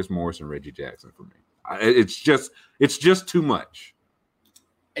much Marcus Morris and Reggie Jackson for me. It's just too much.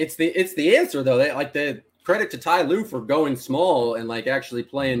 It's the answer though. The credit to Ty Lue for going small and like actually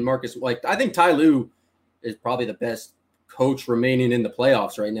playing Marcus. Like I think Ty Lue is probably the best coach remaining in the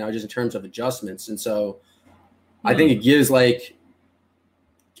playoffs right now, just in terms of adjustments. And so I think it gives the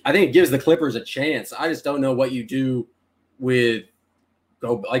Clippers a chance. I just don't know what you do with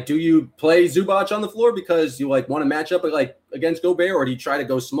do you play Zubac on the floor because you want to match up against Gobert, or do you try to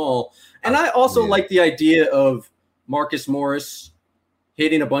go small? And I also like the idea of Marcus Morris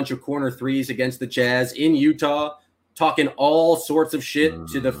hitting a bunch of corner threes against the Jazz in Utah, talking all sorts of shit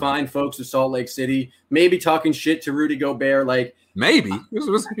to the fine folks of Salt Lake City, maybe talking shit to Rudy Gobert. Maybe. What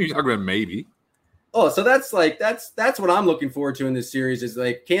are you talking about? Maybe. Oh, so that's what I'm looking forward to in this series is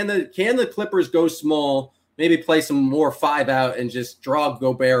can the Clippers go small, maybe play some more 5 out and just draw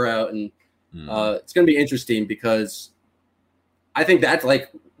Gobert out, and it's going to be interesting because I think that's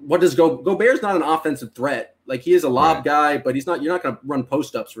what does Gobert's not an offensive threat. He is a lob guy, but you're not going to run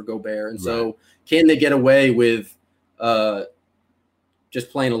post-ups for Gobert. And so can they get away with just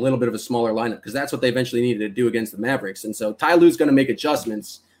playing a little bit of a smaller lineup? Because that's what they eventually needed to do against the Mavericks. And so Ty Lue's going to make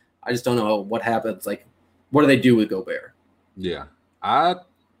adjustments. I just don't know what happens. What do they do with Gobert? Yeah. I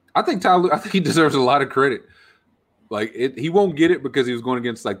think Ty Lue, I think he deserves a lot of credit. He won't get it because he was going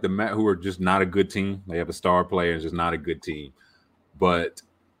against the Met, who are just not a good team. They have a star player, it's just not a good team. But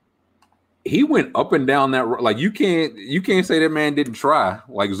he went up and down that you can't say that man didn't try.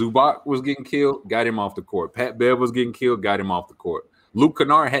 Zubac was getting killed, got him off the court. Pat Bev was getting killed, got him off the court. Luke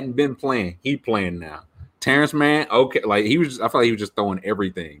Kennard hadn't been playing, he playing now. Terrence Mann, okay, I feel like he was just throwing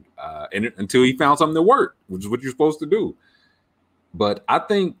everything, and until he found something that worked, which is what you're supposed to do. But I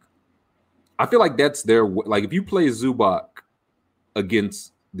feel like that's their if you play Zubac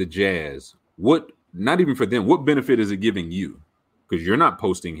against the Jazz, not even for them, what benefit is it giving you? Because you're not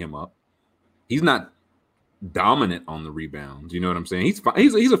posting him up. He's not dominant on the rebounds. You know what I'm saying?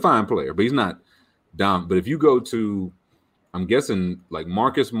 He's a fine player, but he's not dominant. But if you go to, I'm guessing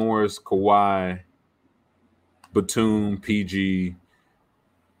Marcus Morris, Kawhi, Batum, PG,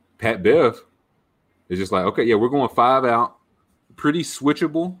 Pat Bev, it's just okay, yeah, we're going 5 out, pretty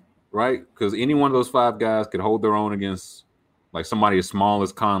switchable, right? Because any one of those 5 guys could hold their own against somebody as small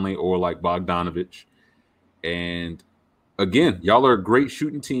as Conley or Bogdanovich. And again, y'all are a great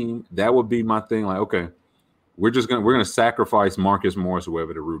shooting team. That would be my thing. Okay, we're gonna sacrifice Marcus Morris or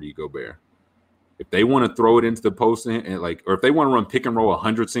whoever to Rudy Gobert. If they want to throw it into the post and or if they want to run pick and roll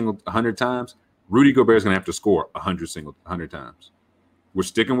 100 times, Rudy Gobert is gonna have to score 100 times. We're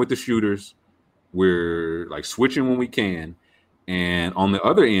sticking with the shooters. We're switching when we can. And on the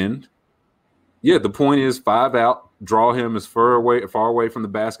other end, yeah, the point is 5 out, draw him as far away from the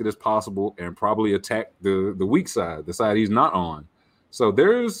basket as possible, and probably attack the weak side, the side he's not on. So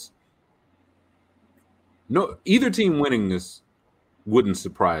there's either team winning this wouldn't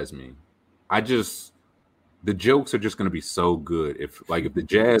surprise me. The jokes are just going to be so good. If the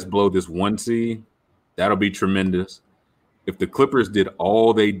Jazz blow this 1 seed, that'll be tremendous. If the Clippers did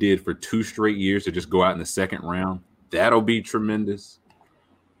all they did for 2 straight years to just go out in the second round, that'll be tremendous.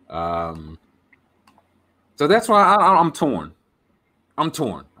 So that's why I'm torn. I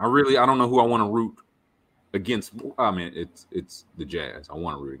don't know who I want to root against. I mean, it's the Jazz. I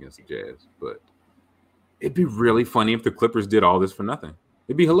want to root against the Jazz, but it'd be really funny if the Clippers did all this for nothing.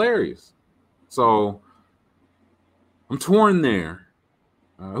 It'd be hilarious. So I'm torn there.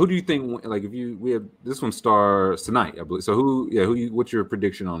 Who do you think? We have this one starts tonight, I believe. So what's your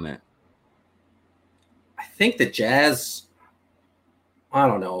prediction on that? I think the Jazz. I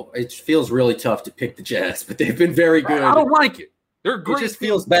don't know. It feels really tough to pick the Jazz, but they've been very good. I don't like it. They're great. It just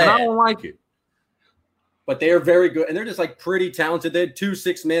feels bad. I don't like it. But they are very good, and they're just pretty talented. They had 2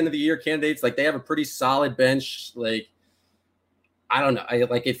 6 Man of the Year candidates. They have a pretty solid bench. I don't know.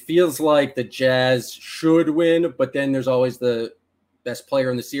 It feels like the Jazz should win, but then there's always the best player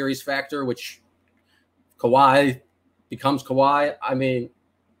in the series factor, which Kawhi becomes Kawhi. I mean,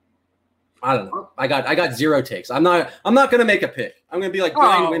 I don't know. I got 0 takes. I'm not going to make a pick. I'm going to be like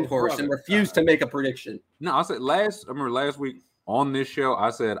Brian Windhorst and refuse to make a prediction. No, I remember last week on this show, I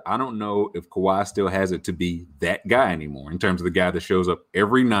said, I don't know if Kawhi still has it to be that guy anymore in terms of the guy that shows up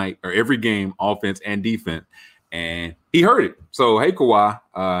every night or every game, offense and defense. And he heard it. So, hey, Kawhi,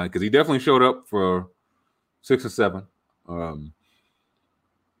 because he definitely showed up for 6 or 7.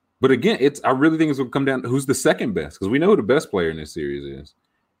 But again, I really think it's going to come down to who's the second best, because we know who the best player in this series is.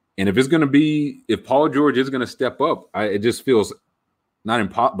 And if Paul George is going to step up, it just feels not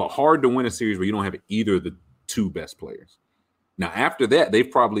impossible, but hard to win a series where you don't have either of the 2 best players. Now, after that, they've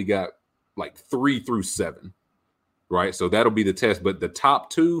probably got 3 through 7, right? So that'll be the test. But the top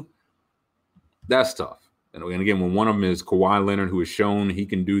 2, that's tough. And again, when one of them is Kawhi Leonard, who has shown he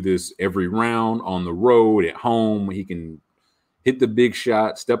can do this every round on the road, at home, he can hit the big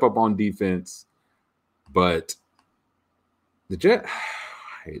shot, step up on defense. But the Jazz,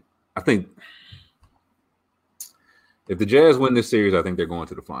 I think if the Jazz win this series, I think they're going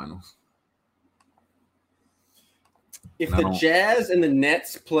to the finals. If the Jazz and the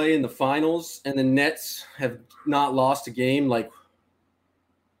Nets play in the finals and the Nets have not lost a game, like,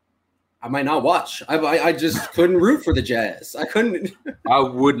 I might not watch. I just couldn't root for the Jazz. I couldn't. I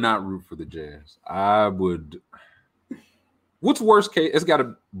would not root for the Jazz. I would. What's worst case? It's got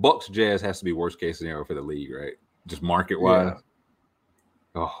a Bucks Jazz has to be worst case scenario for the league, right? Just market wise.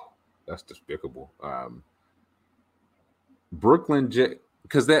 Yeah. Oh, that's despicable. Brooklyn Jazz,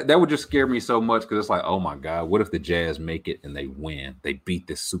 because that would just scare me so much, because it's like, oh my God, what if the Jazz make it and they win? They beat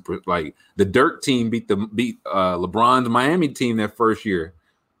this super, like the Dirk team beat LeBron's Miami team that first year.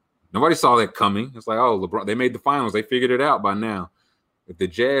 Nobody saw that coming. It's like, oh, LeBron, they made the finals. They figured it out by now. If the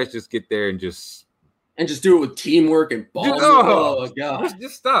Jazz just get there and just do it with teamwork and balls. Oh God.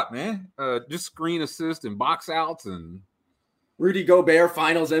 Just stop, man. Just screen assist and box outs and Rudy Gobert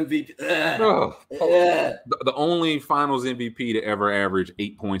finals MVP. The only finals MVP to ever average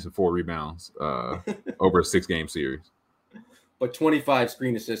 8 points and 4 rebounds over a 6-game series. But 25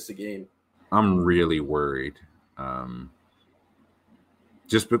 screen assists a game. I'm really worried. I'm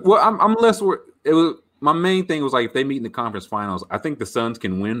less worried. It was my main thing was like, if they meet in the conference finals, I think the Suns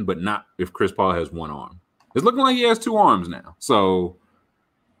can win, but not if Chris Paul has one arm. It's looking like he has 2 arms now. So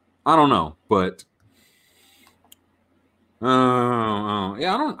I don't know, but I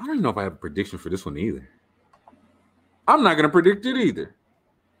don't even know if I have a prediction for this one either. I'm not going to predict it either.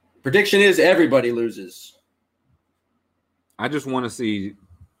 Prediction is everybody loses. I just want to see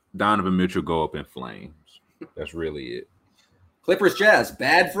Donovan Mitchell go up in flames. That's really it. Clippers Jazz,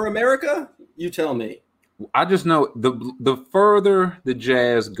 bad for America? You tell me. I just know the further the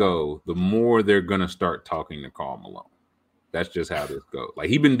Jazz go, the more they're going to start talking to Karl Malone. That's just how this goes. Like,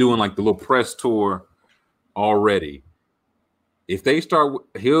 he's been doing like the little press tour already. If they start,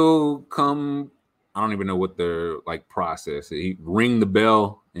 he'll come. I don't even know what their like process. He ring the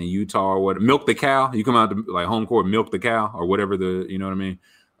bell in Utah or what? Milk the cow. You come out to like home court, milk the cow or whatever you know what I mean.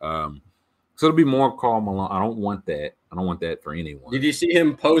 So it'll be more Karl Malone. I don't want that. I don't want that for anyone. Did you see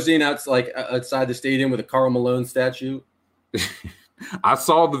him posing outside the stadium with a Karl Malone statue? I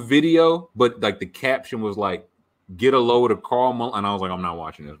saw the video, but like the caption was like, "Get a load of Karl Malone," and I was like, I'm not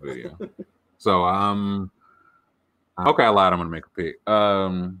watching this video. So okay, I lied. I'm gonna make a pick.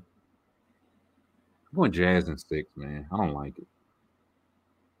 I'm going Jazz in 6, man. I don't like it.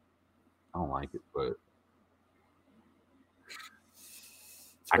 But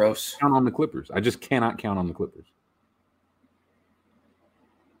it's gross. I can't count on the Clippers. I just cannot count on the Clippers.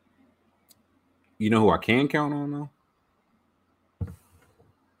 You know who I can count on though?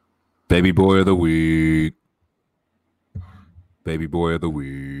 Baby boy of the week. Baby boy of the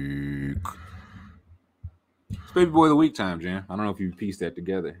week. It's baby boy of the week time, Jan. I don't know if you pieced that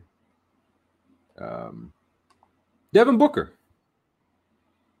together. Devin Booker.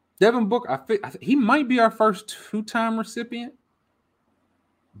 Devin Booker, I think he might be our first 2-time recipient,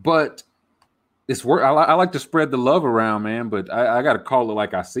 but it's work. I like to spread the love around, man, but I got to call it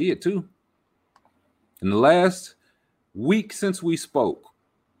like I see it too. In the last week since we spoke,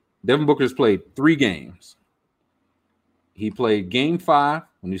 Devin Booker's played 3 games. He played game 5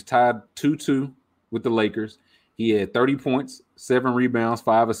 when he was tied 2-2 with the Lakers. He had 30 points, 7 rebounds,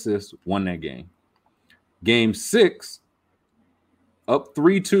 5 assists, won that game. Game 6, up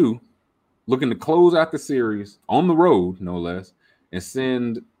 3-2, looking to close out the series on the road, no less, and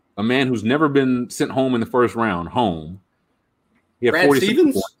send a man who's never been sent home in the first round home. He had Brad 46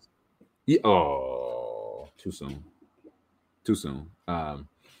 Stevens? points. Too soon. No,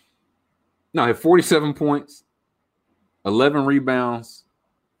 he had 47 points, 11 rebounds,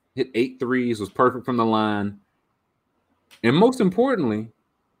 hit 8 threes, was perfect from the line. And most importantly,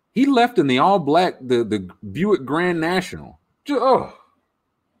 he left in the all-black, the Buick Grand National. I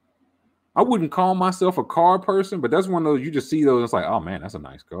wouldn't call myself a car person, but that's one of those, you just see those, it's like, oh, man, that's a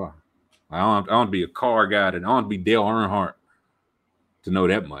nice car. I don't be a car guy. I don't be Dale Earnhardt to know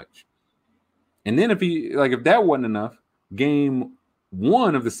that much. And then if that wasn't enough, game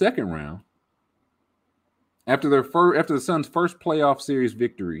 1 of the second round, after the Suns' first playoff series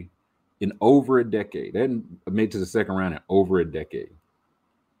victory in over a decade, they hadn't made it to the second round in over a decade.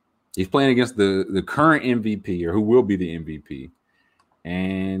 He's playing against the current MVP, or who will be the MVP.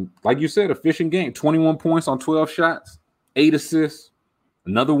 And like you said, efficient game. 21 points on 12 shots, 8 assists,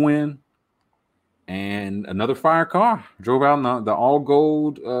 another win, and another fire car. Drove out in the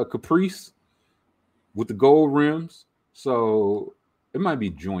all-gold Caprice. with the gold rims. So it might be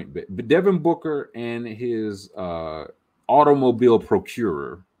joint, but Devin Booker and his automobile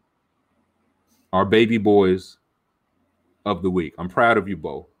procurer are baby boys of the week. I'm proud of you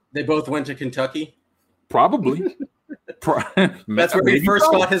both. They both went to Kentucky? Probably. That's where he first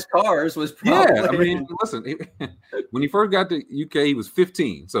got his cars. Was probably. Yeah, I mean, listen, when he first got to UK, he was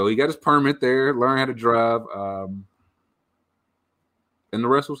 15, so he got his permit there, learned how to drive, and the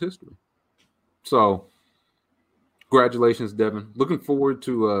rest was history. So, congratulations, Devin. Looking forward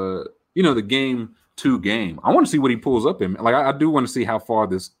to the game 2 game. I want to see what he pulls up in. Like, I do want to see how far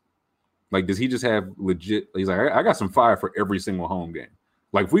this. Like, does he just have legit? He's like, I got some fire for every single home game.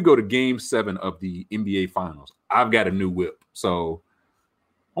 Like, if we go to game 7 of the NBA Finals, I've got a new whip. So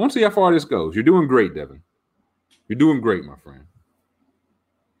I want to see how far this goes. You're doing great, Devin. You're doing great, my friend.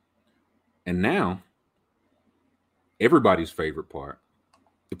 And now, everybody's favorite part,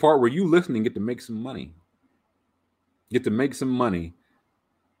 the part where you listening get to make some money. Get to make some money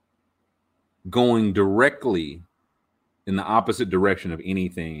going directly in the opposite direction of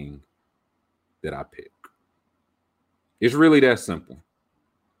anything that I pick. It's really that simple.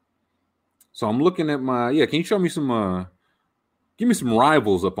 So I'm looking at my, can you show me some, give me some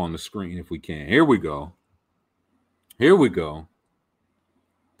rivals up on the screen if we can. Here we go.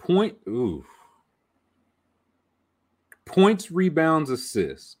 Points, rebounds,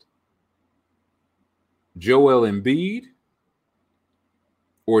 assist. Joel Embiid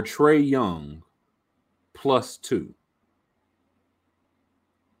or Trae Young +2.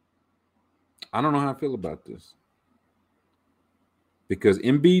 I don't know how I feel about this. Because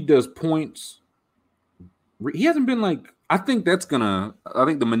Embiid does points. He hasn't been like, I think the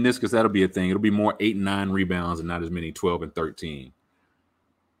meniscus, that'll be a thing. It'll be more 8 and 9 rebounds and not as many 12 and 13.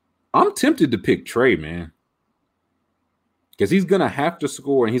 I'm tempted to pick Trae, man. Because he's going to have to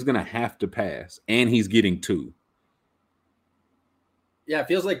score and he's going to have to pass. And he's getting 2. Yeah, it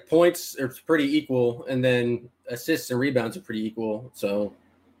feels like points are pretty equal. And then assists and rebounds are pretty equal. So,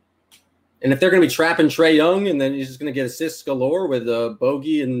 and if they're going to be trapping Trae Young and then he's just going to get assists galore with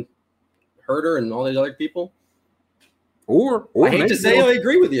Bogey and Herter and all these other people. Or I hate to say I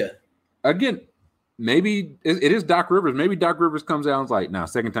agree with you. Again, maybe it is Doc Rivers. Maybe Doc Rivers comes out and is like, nah,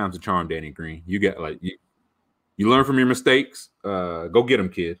 second time's a charm, Danny Green. You get like you learn from your mistakes. Go get him,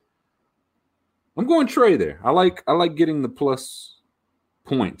 kid. I'm going Trae there. I like getting the plus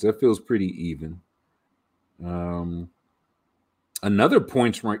points. That feels pretty even. Another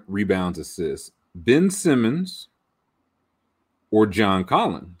points, rebounds, assists. Ben Simmons or John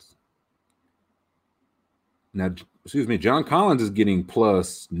Collins. Now, John Collins is getting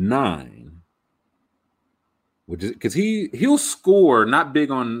 +9, which is because he'll score, not big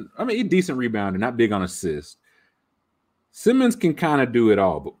on. I mean, he's decent rebounder, not big on assists. Simmons can kind of do it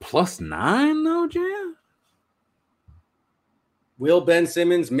all, but +9 though, Jan. Will Ben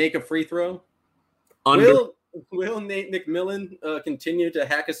Simmons make a free throw? Will Nate McMillan continue to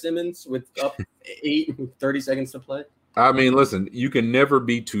hack a Simmons with up 8 with 30 seconds to play? I mean, listen, you can never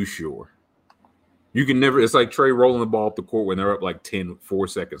be too sure. You can never. It's like Trae rolling the ball up the court when they're up like 4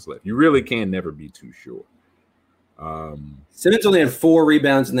 seconds left. You really can never be too sure. Simmons only had 4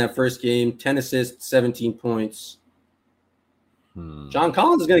 rebounds in that first game, 10 assists, 17 points. John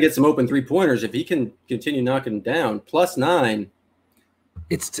Collins is going to get some open 3-pointers if he can continue knocking down. +9.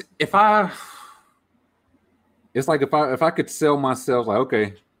 It's like if I could sell myself, like,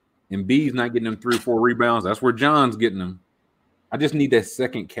 okay, Embiid's not getting them 3 or 4 rebounds. That's where John's getting them. I just need that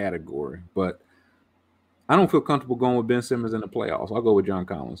second category, but I don't feel comfortable going with Ben Simmons in the playoffs. I'll go with John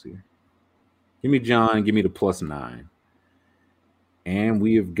Collins here. Give me John. Give me the +9. And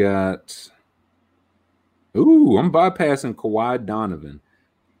we have got. I'm bypassing Kawhi Donovan.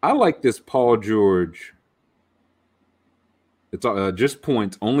 I like this Paul George. It's just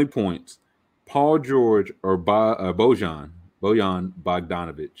points, only points. Paul George or Bojan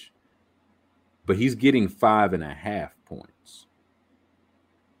Bogdanovic, but he's getting 5.5 points.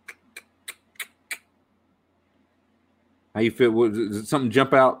 How you feel? Does something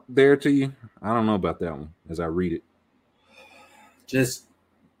jump out there to you? I don't know about that one as I read it. Just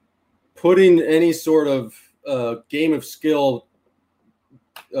putting any sort of game of skill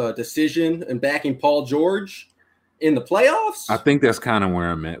decision and backing Paul George in the playoffs. I think that's kind of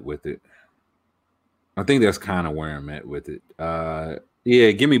where I'm at with it.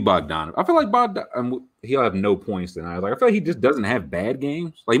 Yeah, give me Bogdanovic. I feel like he'll have no points tonight. Like, I feel like he just doesn't have bad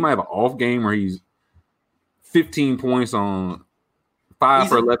games. Like, he might have an off game where he's 15 points on 5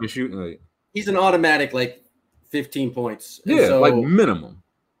 for 11 shooting. Like, he's an automatic, 15 points. Yeah, so, like minimum.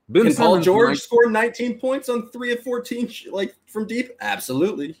 Can Paul George score 19 points on 3 of 14, from deep?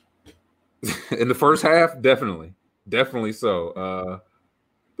 Absolutely. In the first half, definitely so.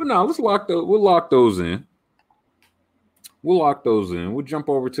 But no, we'll lock those in. We'll jump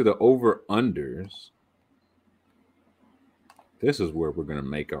over to the over unders. This is where we're gonna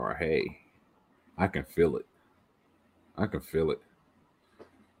make our hay. I can feel it.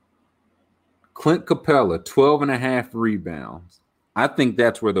 Clint Capella, 12.5 rebounds. I think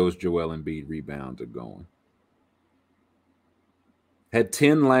that's where those Joel Embiid rebounds are going. Had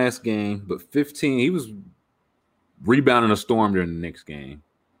 10 last game, but 15. He was rebounding a storm during the next game.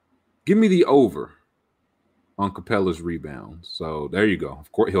 Give me the over on Capella's rebounds. So there you go.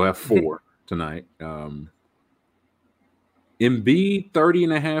 Of course, he'll have 4 tonight. Embiid,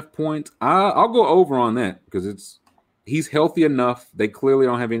 30.5 points. I'll go over on that because he's healthy enough. They clearly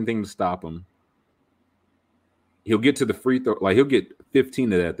don't have anything to stop him. He'll get to the free throw. Like, he'll get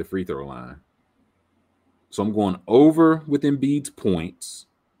 15 of that at the free throw line. So I'm going over with Embiid's points.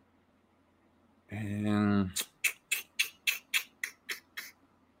 And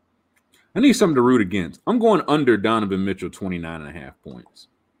I need something to root against. I'm going under Donovan Mitchell, 29.5 points.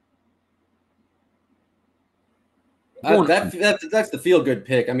 That's the feel-good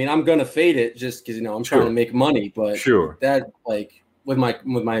pick. I mean, I'm going to fade it just because, I'm trying to make money. But that, like, with my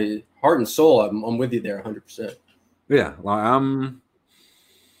heart and soul, I'm with you there 100%. Yeah,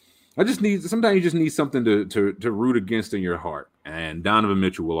 I just need – sometimes you just need something to root against in your heart. And Donovan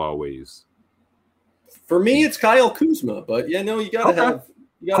Mitchell will always – For me, it's Kyle Kuzma. But, you got to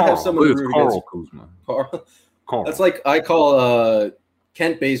have someone to root against. Kuzma. Carl. That's like I call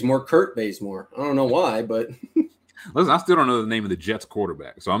Kent Bazemore Kurt Bazemore. I don't know why, but – Listen, I still don't know the name of the Jets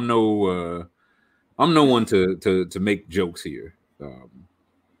quarterback, so I'm no one to make jokes here.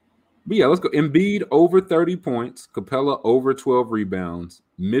 But yeah, let's go. Embiid over 30 points, Capella over 12 rebounds,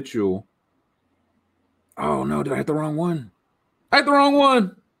 Mitchell. Oh no, did I hit the wrong one?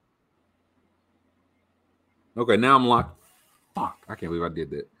 Okay, now I'm locked. Fuck, I can't believe I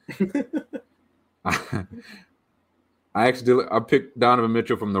did that. I picked Donovan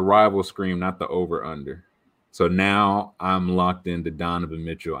Mitchell from the rival scream, not the over under. So now I'm locked into Donovan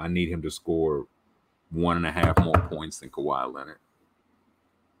Mitchell. I need him to score 1.5 more points than Kawhi Leonard.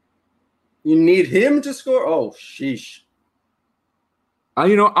 You need him to score? Oh, sheesh.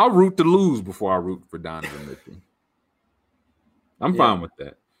 I'll root to lose before I root for Donovan Mitchell. I'm fine with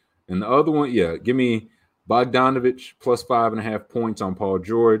that. And the other one, give me Bogdanovich plus 5.5 points on Paul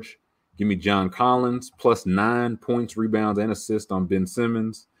George. Give me John Collins plus 9 points, rebounds, and assists on Ben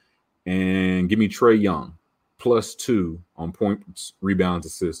Simmons. And give me Trae Young plus 2 on points, rebounds,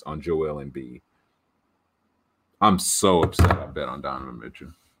 assists on Joel Embiid. I'm so upset I bet on Donovan Mitchell.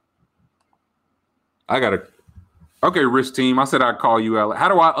 Okay, Rich Team. I said I'd call you out. How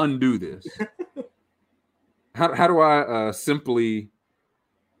do I undo this? How do I simply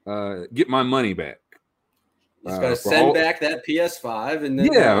get my money back? Just got to send back that PS5. And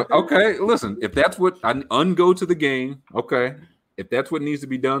then okay. Listen, if that's what I ungo to the game, okay. If that's what needs to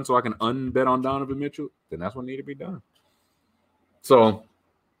be done so I can unbet on Donovan Mitchell, then that's what needs to be done. So,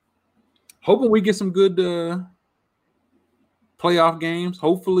 hoping we get some good playoff games.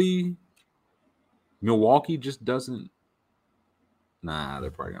 Hopefully, Milwaukee just doesn't. Nah, they're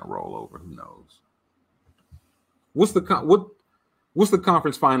probably gonna roll over. Who knows? What's the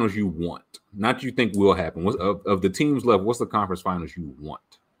conference finals you want? Not you think will happen. Of the teams left, what's the conference finals you want?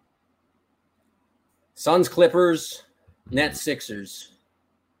 Suns, Clippers, Nets, Sixers.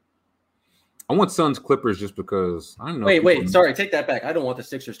 I want Suns, Clippers just because I don't know. Wait. Sorry, take that back. I don't want the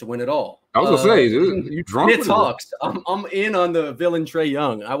Sixers to win it all. I was gonna say, you drunk? It's Hawks. I'm in on the villain Trae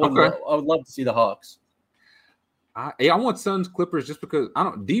Young. I would love to see the Hawks. I want Suns, Clippers just because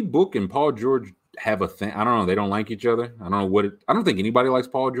D-Book and Paul George have a thing. I don't know. They don't like each other. I don't know I don't think anybody likes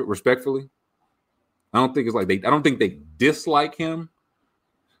Paul George, respectfully. I don't think it's like I don't think they dislike him,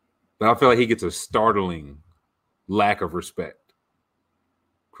 but I feel like he gets a startling lack of respect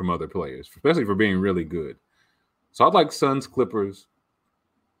from other players, especially for being really good. So I'd like Suns, Clippers.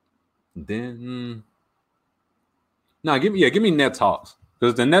 Then give me Nets, Hawks,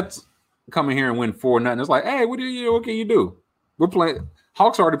 because the Nets come in here and win 4-0. It's like, hey, what can you do? We're playing.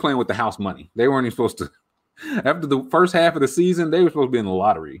 Hawks are already playing with the house money. They weren't even supposed to. After the first half of the season, they were supposed to be in the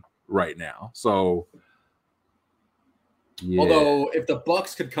lottery right now. So, yeah. Although if the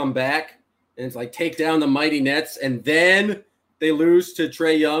Bucks could come back and it's like take down the mighty Nets and then they lose to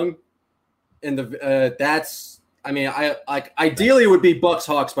Trae Young, and ideally it would be Bucks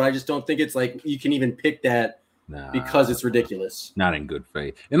Hawks, but I just don't think it's like you can even pick that because it's ridiculous. Not in good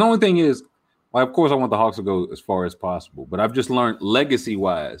faith. And the only thing is, of course, I want the Hawks to go as far as possible, but I've just learned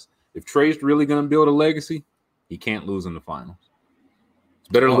legacy-wise, if Trae's really going to build a legacy, he can't lose in the finals.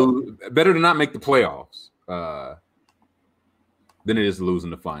 Better to not make the playoffs than it is to lose in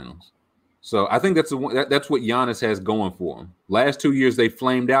the finals. So I think that's what Giannis has going for him. Last 2 years they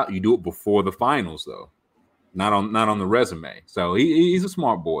flamed out. You do it before the finals, though, not on the resume. So he's a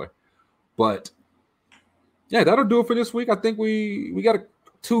smart boy. But yeah, that'll do it for this week. I think we got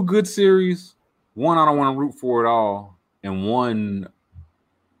two good series. One I don't want to root for at all, and one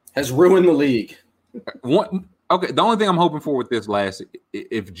has ruined the league. Okay, the only thing I'm hoping for with this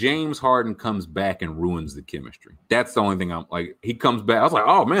if James Harden comes back and ruins the chemistry, that's the only thing I'm like. He comes back, I was like,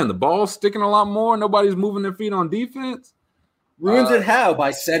 oh man, the ball's sticking a lot more. Nobody's moving their feet on defense. Ruins it how?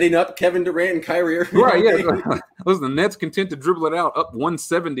 By setting up Kevin Durant and Kyrie Irving. Right, yeah. Listen, the Nets content to dribble it out up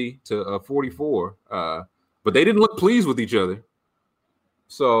 170 to 44, but they didn't look pleased with each other.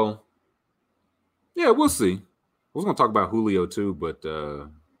 So, yeah, we'll see. I was going to talk about Julio too, but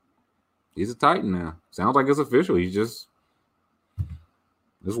he's a Titan now. Sounds like it's official. He's just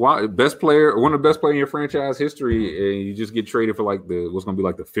best player, one of the best players in your franchise history, and you just get traded for what's going to be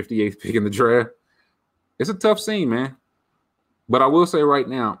like the 58th pick in the draft. It's a tough scene, man. But I will say right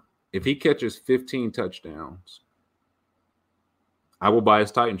now, if he catches 15 touchdowns, I will buy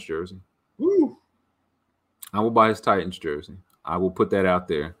his Titans jersey. Woo. I will buy his Titans jersey. I will put that out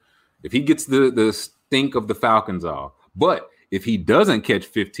there. If he gets the stink of the Falcons off. But if he doesn't catch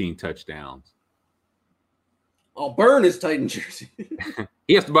 15 touchdowns, I'll burn his Titans jersey.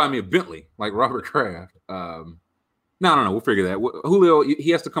 He has to buy me a Bentley like Robert Kraft. No. We'll figure that. Julio,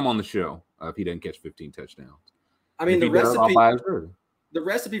 he has to come on the show if he doesn't catch 15 touchdowns. I mean, the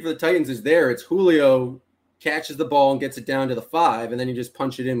recipe for the Titans is there. It's Julio catches the ball and gets it down to the 5, and then you just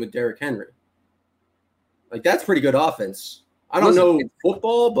punch it in with Derrick Henry. Like, that's pretty good offense. I don't know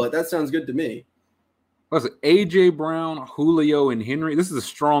football, but that sounds good to me. Listen, A.J. Brown, Julio, and Henry, this is the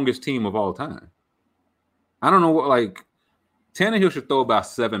strongest team of all time. I don't know Tannehill should throw about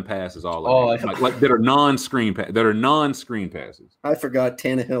 7 passes all over. That are non-screen passes. I forgot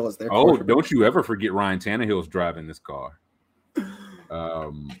Tannehill is there. Oh, don't you ever forget Ryan Tannehill's driving this car.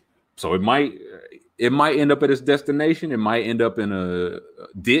 So it might end up at its destination. It might end up in a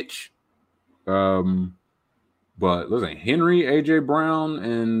ditch. But listen, Henry, AJ Brown,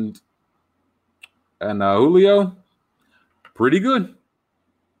 and Julio, pretty good.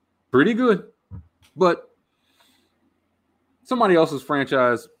 But somebody else's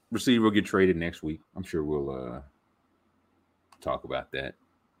franchise receiver will get traded next week. I'm sure we'll talk about that.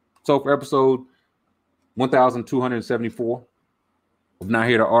 So for episode 1274 of Not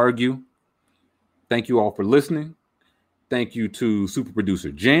Here to Argue, thank you all for listening. Thank you to super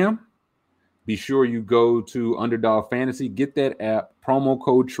producer Jam. Be sure you go to Underdog Fantasy, get that app, promo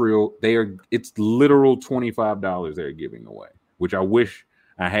code TRILL. It's literal $25 they're giving away, which I wish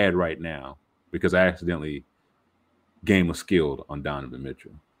I had right now because I accidentally game was skilled on Donovan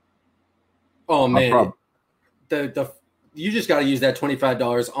Mitchell. Oh man, you just got to use that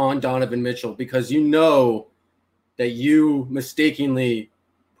 $25 on Donovan Mitchell because you know that you mistakenly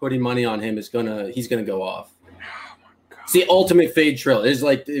putting money on him he's gonna go off. Oh my God. It's the ultimate fade trill. It's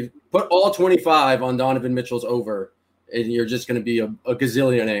like put all 25 on Donovan Mitchell's over, and you're just gonna be a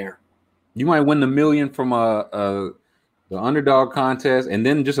gazillionaire. You might win the $1 million from the underdog contest, and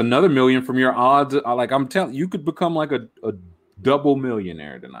then just another $1 million from your odds. I'm telling you, could become like a double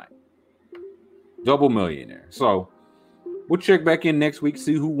millionaire tonight. Double millionaire. So we'll check back in next week,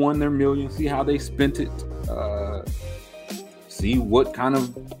 see who won their $1 million, see how they spent it, see what kind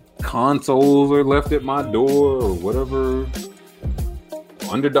of consoles are left at my door or whatever.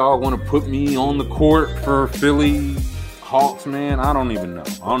 Underdog want to put me on the court for Philly Hawks, man. I don't even know.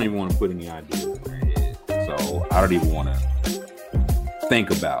 I don't even want to put any ideas in their head. So I don't even want to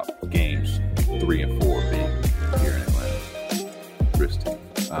think about games 3 and 4 being here in Atlanta. Wrist team.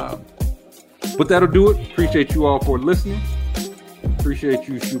 But that'll do it. Appreciate you all for listening. Appreciate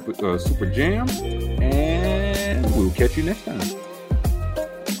you, Super Jam. And we'll catch you next time.